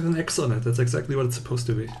box with an X on it. That's exactly what it's supposed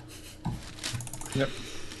to be. Yep.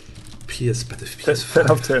 But the PS5.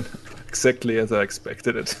 10 of 10. Exactly as I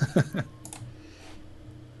expected it.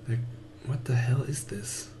 Like, what the hell is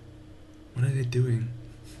this? What are they doing?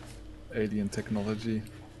 Alien technology.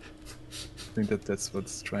 I think that's what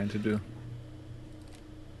it's trying to do.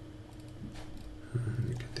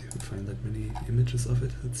 You can't even find that many images of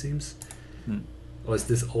it, it seems. Or is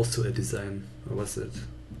this also a design? Or was it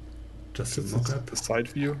just a mock-up? The side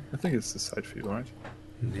view? I think it's the side view, right?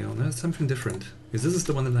 No, that's something different. Because this is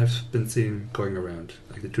the one that I've been seeing going around.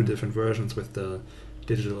 Like the two different versions with the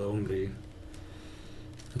digital only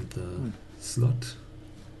and the slot.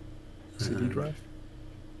 CD drive?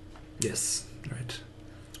 Yes, right.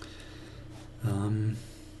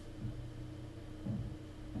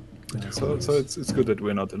 So it's good that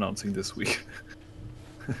we're not announcing this week.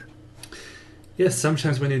 Yes,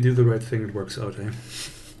 sometimes when you do the right thing, it works out, eh?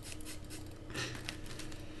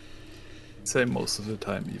 Same most of the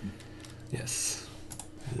time, even. Yes.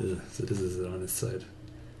 So this is on its side.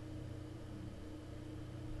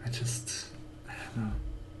 I don't know.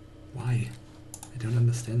 Why? I don't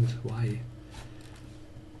understand why.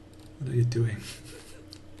 What are you doing?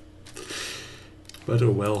 But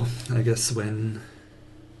oh well, I guess when...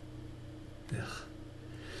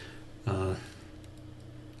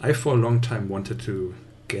 I for a long time wanted to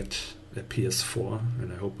get a PS4,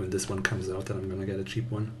 and I hope when this one comes out that I'm gonna get a cheap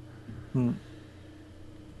one.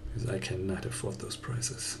 Because I cannot afford those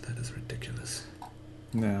prices. That is ridiculous.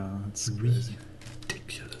 No, it's crazy.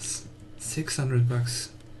 Ridiculous. $600.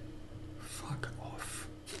 Fuck off.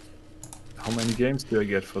 How many games do I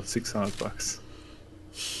get for $600?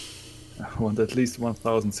 I want at least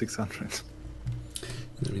 1,600.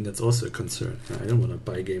 I mean, that's also a concern. I don't want to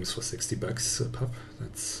buy games for $60 pup.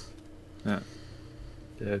 That's... Yeah,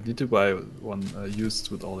 I need to buy one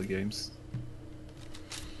used with all the games.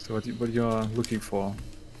 So what you're looking for?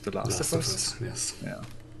 The Last of Us? Yes. Yeah.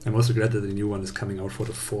 I'm also glad that the new one is coming out for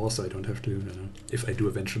the 4, so I don't have to, if I do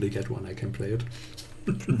eventually get one, I can play it.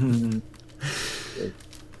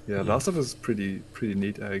 Yeah, Last of Us is pretty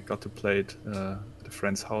neat. I got to play it at a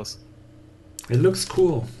friend's house. It looks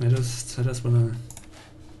cool. I just want to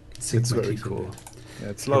sink It's my very teeth cool. in there. Yeah,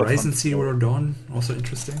 it's a lot Horizon of fun. Zero Dawn, also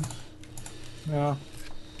interesting. Yeah,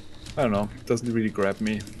 I don't know. It doesn't really grab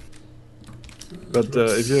me. But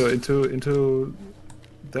if you're into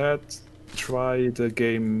that, try the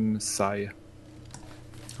game Sai.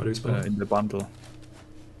 How do you spell it? In the bundle.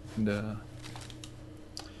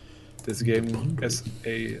 This game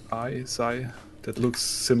SAI Sai that looks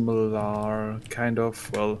similar, kind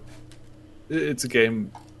of. Well, it's a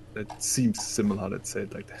game that seems similar. Let's say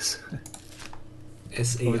it like this.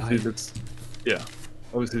 SAI.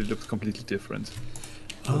 Obviously it looks completely different.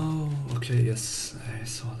 Oh, okay, yes, I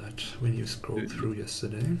saw that when you scrolled through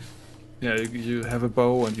yesterday. Yeah, you have a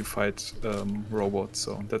bow and you fight robots,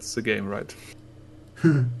 so that's the game, right?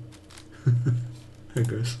 I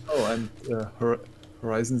guess. Oh, and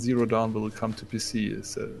Horizon Zero Dawn will come to PC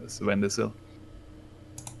as a Windowsill.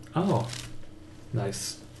 Oh,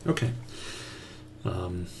 nice. Okay.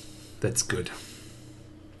 That's good.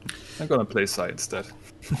 I'm gonna play Sai instead.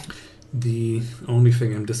 The only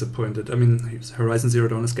thing I'm disappointed... I mean, Horizon Zero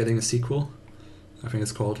Dawn is getting a sequel. I think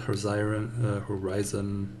it's called Horizon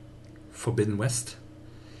Forbidden West.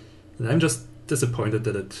 And I'm just disappointed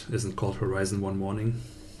that it isn't called Horizon One Morning.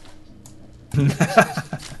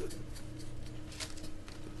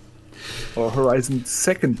 Or Horizon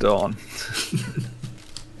Second Dawn.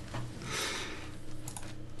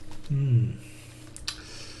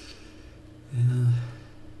 Yeah.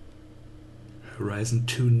 Horizon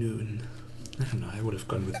 2 Noon. I don't know, I would have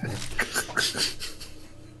gone with that.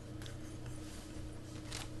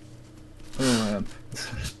 Oh man.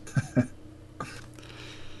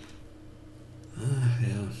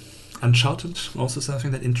 Yeah. Uncharted, also something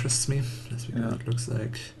that interests me. Just because it looks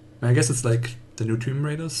like... I guess it's like the new Tomb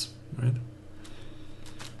Raiders, right?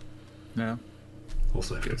 Yeah.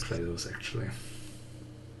 Also have Yes. to play those, actually.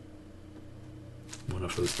 One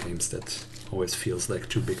of those games that always feels like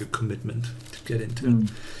too big a commitment to get into.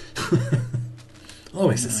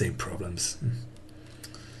 Always the Yeah. same problems.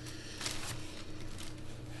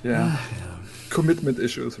 Yeah. Yeah. Commitment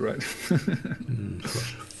issues, right? For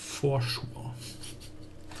sure.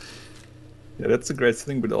 Yeah, that's the great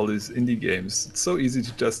thing with all these indie games. It's so easy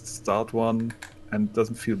to just start one and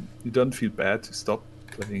you don't feel bad to stop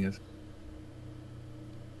playing it.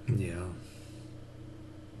 Yeah.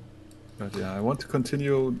 But yeah, I want to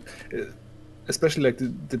continue, especially like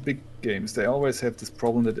the big games. They always have this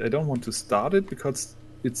problem that I don't want to start it because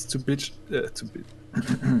it's too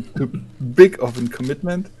big of a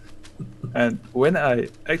commitment. And when I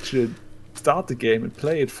actually start the game and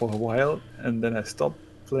play it for a while, and then I stop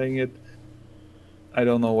playing it, I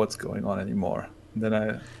don't know what's going on anymore. And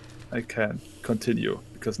then I can't continue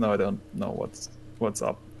because now I don't know what's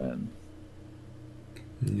up.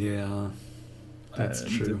 Yeah. That's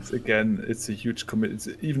And true. it's a huge commit. It's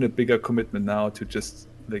even a bigger commitment now to just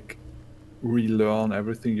like relearn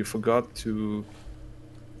everything you forgot. To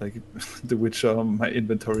like The Witcher, my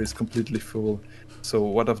inventory is completely full. So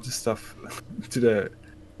what of the stuff did I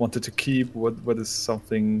wanted to keep? What is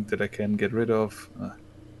something that I can get rid of? Yeah,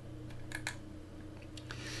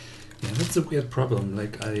 that's a weird problem.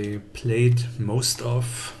 Like, I played most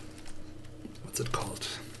of. What's it called?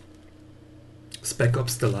 Spec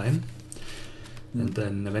Ops The Line. And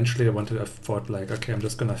then eventually I thought, like, okay, I'm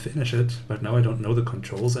just gonna finish it, but now I don't know the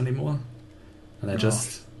controls anymore. And I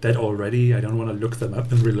just, that already, I don't want to look them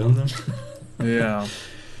up and relearn them. Yeah,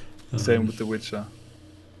 same with The Witcher.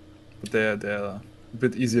 But they're a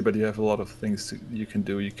bit easier, but you have a lot of things you can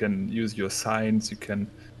do. You can use your signs, you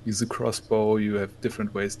can use a crossbow, you have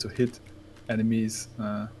different ways to hit enemies.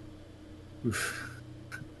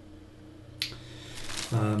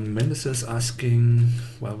 Mendes is asking,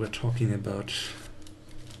 while we're talking about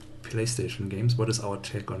PlayStation games, what is our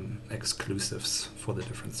take on exclusives for the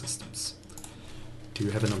different systems? Do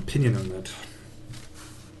you have an opinion on that?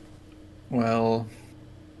 Well,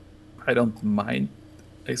 I don't mind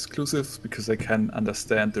exclusives because I can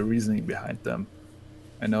understand the reasoning behind them.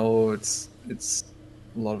 I know it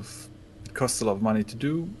costs a lot of money to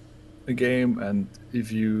do a game, and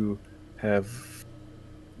if you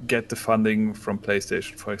get the funding from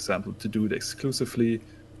PlayStation, for example, to do it exclusively,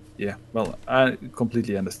 yeah, well, I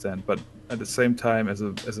completely understand. But at the same time, as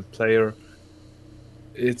a player,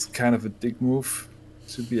 it's kind of a dick move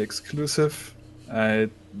to be exclusive. I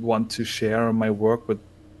want to share my work with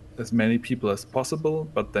as many people as possible,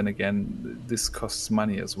 but then again, this costs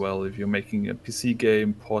money as well. If you're making a PC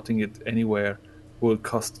game, porting it anywhere will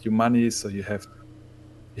cost you money, so you have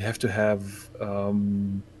to have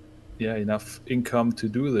enough income to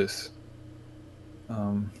do this.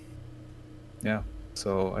 Yeah,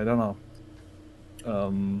 so I don't know.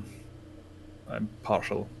 I'm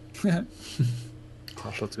partial to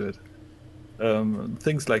it.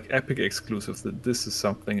 Things like Epic exclusives, this is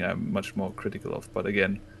something I'm much more critical of. But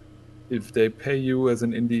again, if they pay you as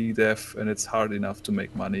an indie dev and it's hard enough to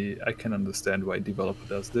make money, I can understand why a developer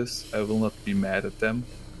does this. I will not be mad at them,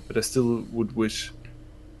 but I still would wish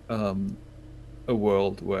a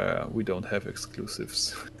world where we don't have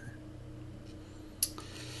exclusives.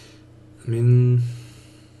 I mean,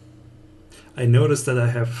 I noticed that I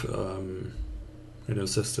have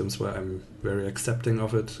systems where I'm very accepting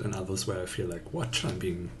of it, and others where I feel like, what, I'm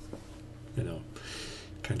being,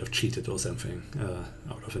 kind of cheated or something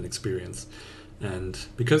out of an experience. And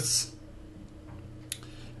because,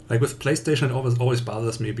 like with PlayStation, it always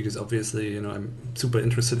bothers me because obviously, I'm super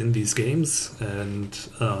interested in these games, and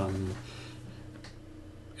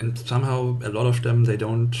somehow a lot of them, they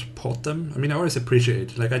don't port them. I mean, I always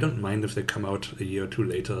appreciate, like, I don't mind if they come out a year or two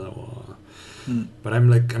later, or but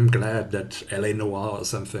I'm glad that LA Noire or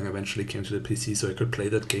something eventually came to the PC, so I could play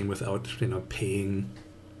that game without paying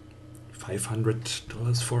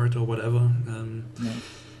 $500 for it or whatever. I don't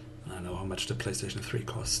know how much the PlayStation 3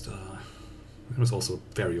 cost. It was also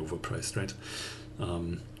very overpriced, right?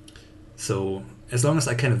 So as long as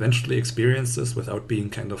I can eventually experience this without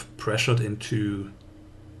being kind of pressured into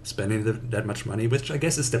spending that much money, which I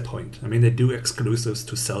guess is the point. I mean, they do exclusives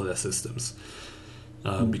to sell their systems.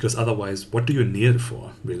 Because otherwise, what do you need it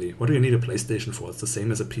for, really? What do you need a PlayStation for? It's the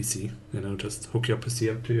same as a PC. Just hook your PC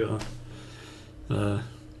up to your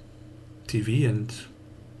TV and,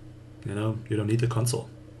 you don't need a console.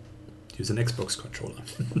 Use an Xbox controller.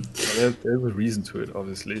 There's a reason to it,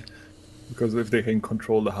 obviously. Because if they can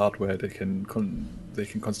control the hardware, they can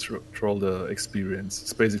control the experience.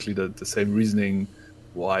 It's basically the same reasoning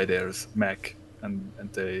why there's Mac, and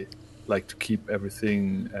they like to keep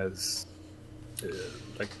everything as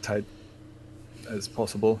like tight as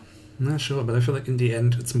possible. Not sure, but I feel like in the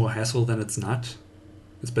end it's more hassle than it's not.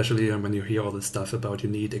 Especially when you hear all this stuff about you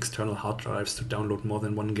need external hard drives to download more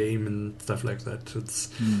than one game and stuff like that. It's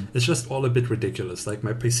just all a bit ridiculous. Like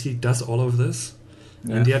my PC does all of this,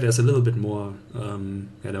 and yeah, there's a little bit more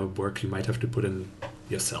work you might have to put in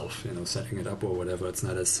yourself. Setting it up or whatever. It's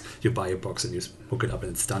not as you buy a box and you hook it up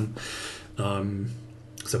and it's done.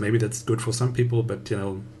 So maybe that's good for some people, but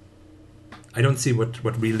I don't see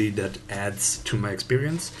what really that adds to my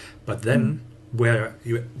experience. But then, where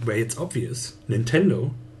it's obvious,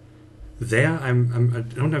 Nintendo, there I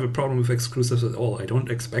don't have a problem with exclusives at all. I don't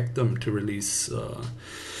expect them to release,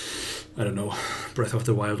 I don't know, Breath of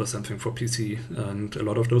the Wild or something for PC. And a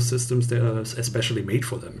lot of those systems, they are especially made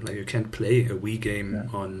for them. Like you can't play a Wii game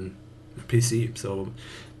on a PC. So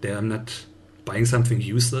I'm not buying something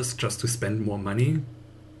useless just to spend more money.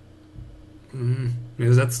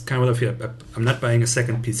 Because that's kind of what I feel. I'm not buying a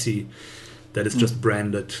second PC that is just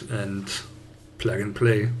branded and plug and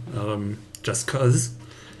play just cause,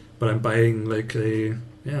 but I'm buying like a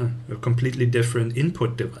completely different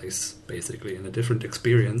input device basically and a different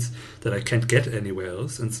experience that I can't get anywhere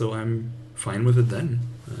else, and so I'm fine with it then.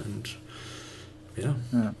 And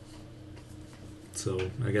yeah. So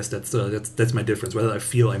I guess that's my difference, whether I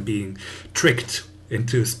feel I'm being tricked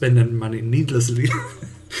into spending money needlessly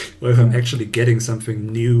or if I'm actually getting something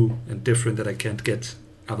new and different that I can't get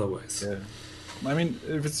otherwise. Yeah. I mean,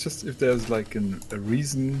 if there's like a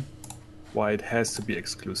reason why it has to be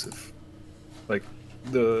exclusive. Like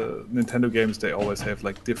the Nintendo games, they always have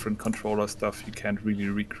like different controller stuff you can't really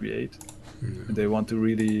recreate. And they want to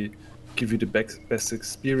really give you the best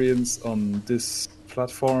experience on this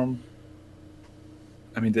platform.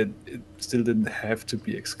 I mean, it still didn't have to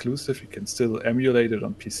be exclusive. You can still emulate it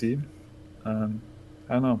on PC. I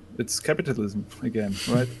don't know. It's capitalism again,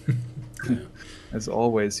 right? As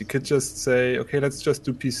always, you could just say, okay, let's just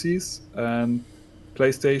do PCs, and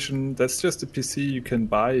PlayStation, that's just a PC you can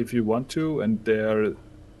buy if you want to. And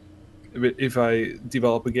if I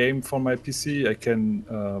develop a game for my PC, I can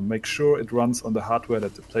make sure it runs on the hardware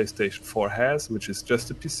that the PlayStation 4 has, which is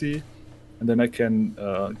just a PC. And then I can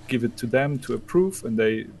give it to them to approve, and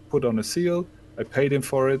they put on a seal. I pay them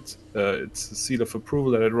for it. It's a seal of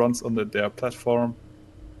approval that it runs on their platform.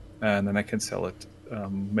 And then I can sell it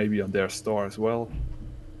maybe on their store as well.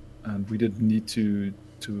 And we didn't need to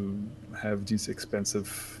have these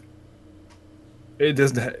expensive... we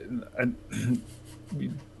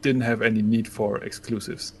didn't have any need for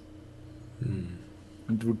exclusives.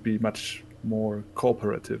 It would be much more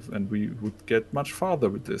cooperative, and we would get much farther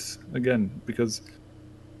with this. Again, because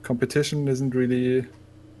competition isn't really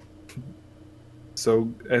so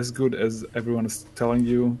as good as everyone is telling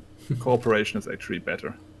you. Cooperation is actually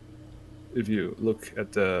better. If you look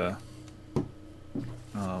at the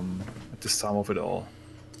sum of it all.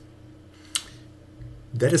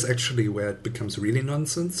 That is actually where it becomes really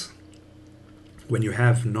nonsense. When you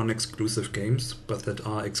have non-exclusive games, but that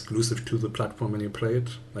are exclusive to the platform when you play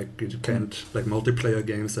it, like you can't, like multiplayer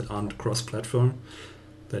games that aren't cross-platform,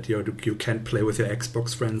 that you can't play with your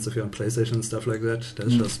Xbox friends if you're on PlayStation and stuff like that.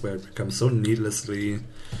 That's just where it becomes so needlessly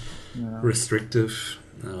restrictive.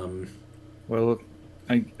 Well,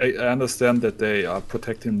 I understand that they are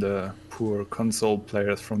protecting the poor console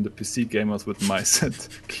players from the PC gamers with mice and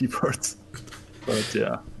keyboards. But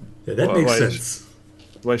that makes sense.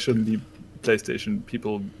 Why shouldn't the PlayStation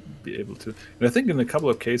people be able to? And I think in a couple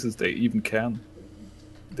of cases they even can.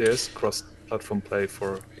 There's cross-platform play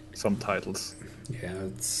for some titles. Yeah,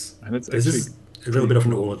 this is a little bit of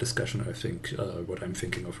an older discussion, I think, what I'm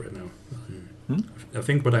thinking of right now. I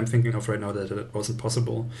think what I'm thinking of right now that it wasn't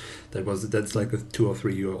possible. That's like a 2 or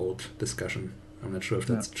 3 year old discussion. I'm not sure if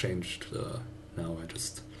that's changed now. I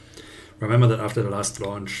just remember that after the last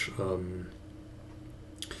launch,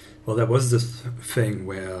 there was this thing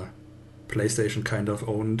where PlayStation kind of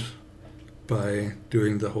owned by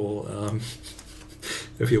doing the whole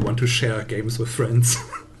if you want to share games with friends.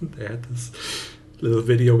 They had this little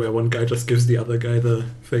video where one guy just gives the other guy the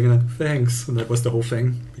thing and thanks, and that was the whole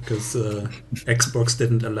thing, because Xbox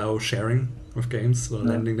didn't allow sharing of games or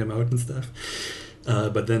lending them out and stuff.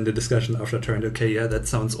 But then the discussion after turned, that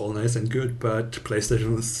sounds all nice and good, but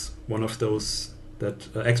PlayStation is one of those that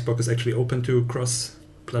Xbox is actually open to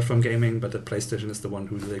cross-platform gaming, but that PlayStation is the one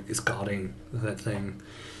who is guarding that thing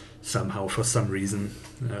somehow for some reason.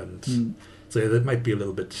 And so that might be a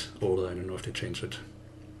little bit older. I don't know if they changed it.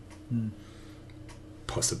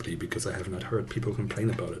 Possibly, because I have not heard people complain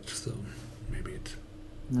about it, so maybe it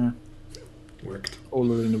worked.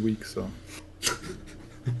 Older than a week, so.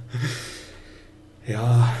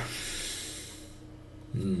 Yeah.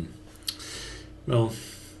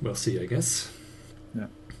 we'll see, I guess. Yeah.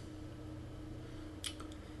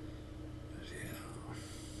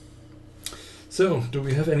 So, do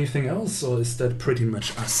we have anything else, or is that pretty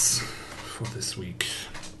much us for this week?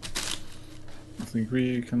 I think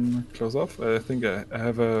we can close off. I think I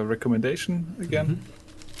have a recommendation again.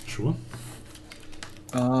 Mm-hmm. Sure.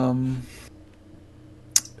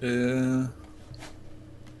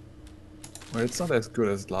 Well, it's not as good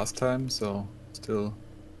as last time, so still,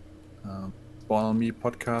 Spawn on Me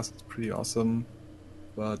podcast is pretty awesome.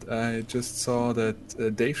 But I just saw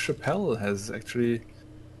that Dave Chappelle has actually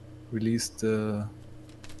released a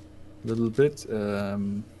little bit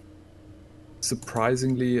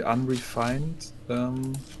surprisingly unrefined.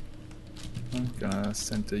 I'm gonna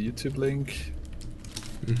send the YouTube link.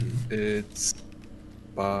 Mm-hmm. It's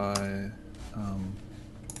by,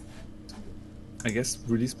 I guess,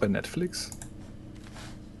 released by Netflix.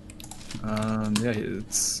 And yeah,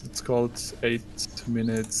 it's called 8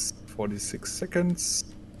 minutes 46 seconds.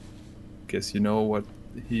 Guess you know what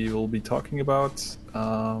he will be talking about.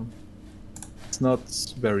 It's not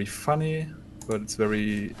very funny, but it's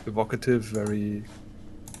very evocative, very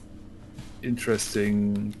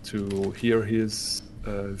interesting to hear his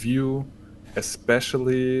view,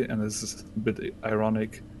 especially, and this is a bit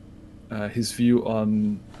ironic, his view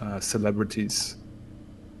on celebrities,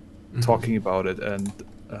 talking about it, and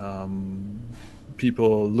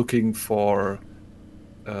people looking for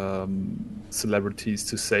celebrities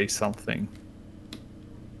to say something.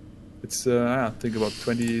 It's I think about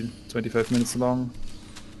 20-25 minutes long.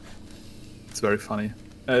 It's very funny.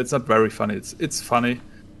 It's not very funny. It's funny.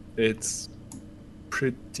 It's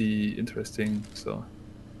pretty interesting. So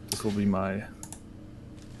this will be my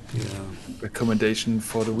recommendation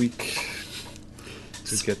for the week,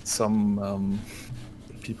 to get some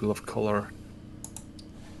people of color.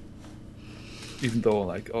 Even though,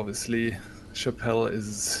 like, obviously Chappelle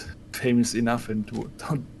is famous enough and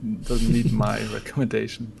doesn't need my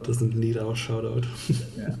recommendation. But, doesn't need our shout out.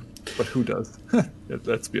 Yeah, but who does?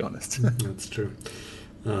 Let's be honest. That's true.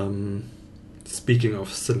 Speaking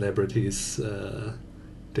of celebrities,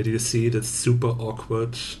 did you see the super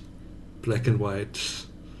awkward black and white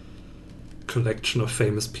collection of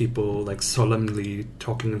famous people like solemnly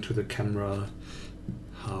talking into the camera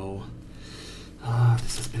how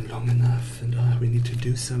this has been long enough and we need to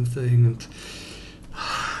do something, and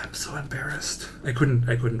I'm so embarrassed. I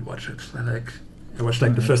couldn't watch it. I watched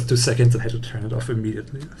like the first 2 seconds and had to turn it off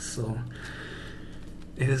immediately. So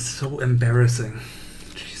it is so embarrassing.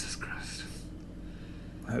 Jesus Christ.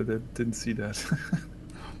 I didn't see that.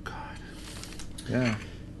 Oh God. Yeah.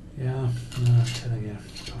 Yeah, I'm telling you,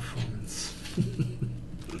 performance.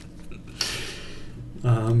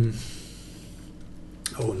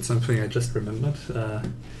 Oh, and something I just remembered,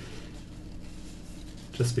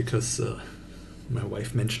 just because my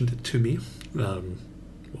wife mentioned it to me, well,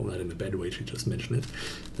 not in a bad way, she just mentioned it,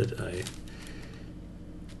 that I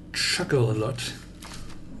chuckle a lot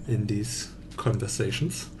in these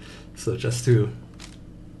conversations. So just to,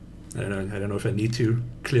 I don't know if I need to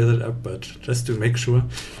clear that up, but just to make sure,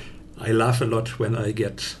 I laugh a lot when I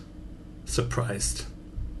get surprised.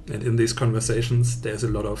 And in these conversations, there's a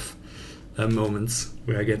lot of moments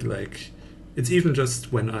where I get like, it's even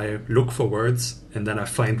just when I look for words and then I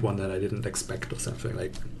find one that I didn't expect or something,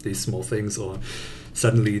 like these small things, or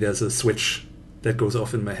suddenly there's a switch that goes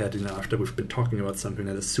off in my head, after we've been talking about something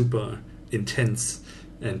that is super intense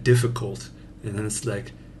and difficult, and then it's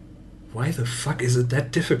like, why the fuck is it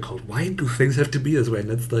that difficult? Why do things have to be this way? And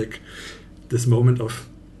it's like this moment of,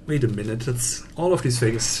 wait a minute, it's all of these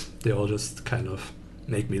things, they all just kind of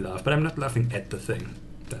make me laugh, but I'm not laughing at the thing.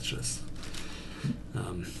 That's just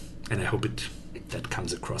and I hope that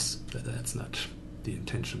comes across, that that's not the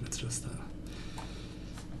intention. It's just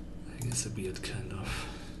I guess a weird kind of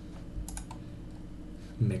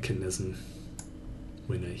mechanism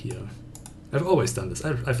when I hear. I've always done this.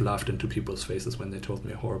 I've laughed into people's faces when they told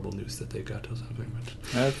me horrible news that they got or something.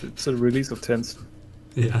 But It's a release of tension.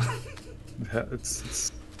 yeah.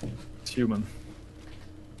 It's human.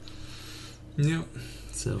 Yeah.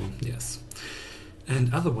 So yes.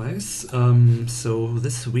 And otherwise, so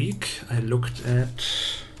this week I looked at.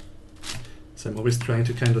 So I'm always trying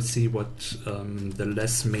to kind of see what the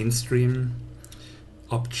less mainstream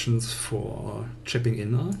options for chipping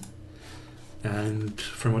in are. And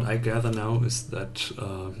from what I gather now is that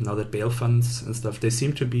now that bail funds and stuff, they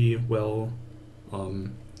seem to be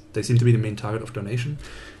they seem to be the main target of donation.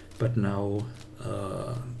 But now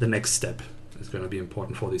the next step is going to be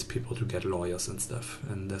important for these people to get lawyers and stuff.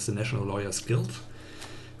 And there's the National Lawyers Guild.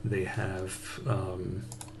 They have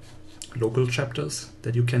local chapters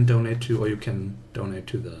that you can donate to, or you can donate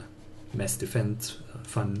to the Mass Defense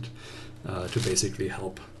Fund to basically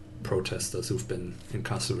help protesters who've been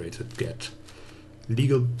incarcerated get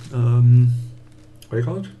legal, what do you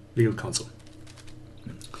call it? Legal counsel.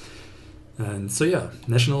 And so yeah,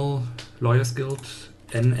 National Lawyers Guild,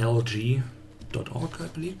 NLG.org, I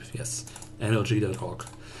believe. Yes, NLG.org.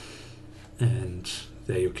 And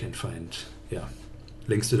there you can find,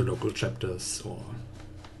 links to the local chapters or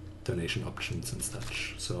donation options and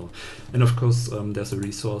such. So, and of course, there's a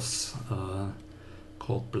resource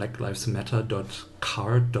called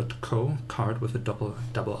blacklivesmatter.card.co, card with a double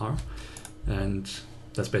R, and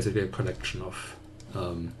that's basically a collection of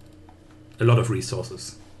a lot of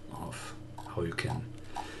resources of how you can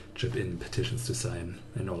chip in, petitions to sign,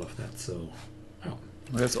 and all of that. So, yeah.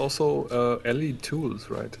 There's also Ally Tools,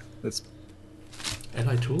 right? That's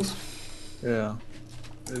Ally Tools? Yeah,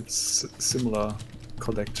 it's similar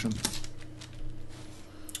collection.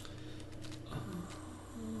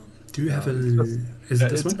 Do you have a... Is it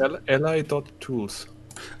this it's one? Ally.tools.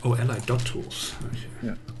 Oh, Ally.tools. Okay.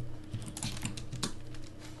 Yeah.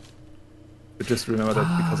 I just remember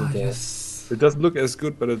that because of the... Yes. It doesn't look as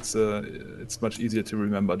good, but it's much easier to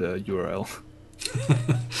remember the URL.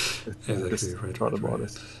 Exactly, right. Thought about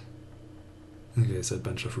it. Okay, so a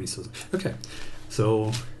bunch of resources. Okay,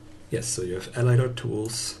 so yes, so you have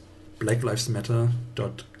Ally.tools,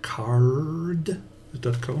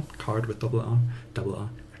 blacklivesmatter.card.co, card with double R, I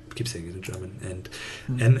keep saying it in German, and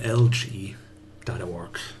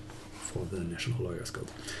NLG.org for the National Lawyers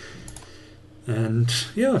Guild. And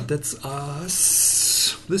yeah, that's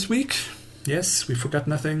us this week. Yes, we forgot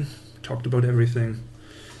nothing, talked about everything,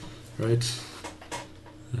 right?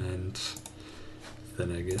 And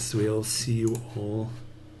then I guess we'll see you all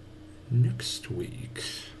next week.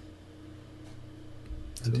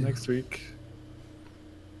 So next week.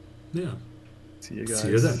 Yeah. See you guys. See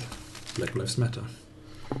you then. Black Lives Matter.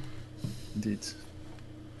 Indeed.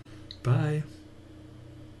 Bye.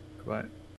 Bye.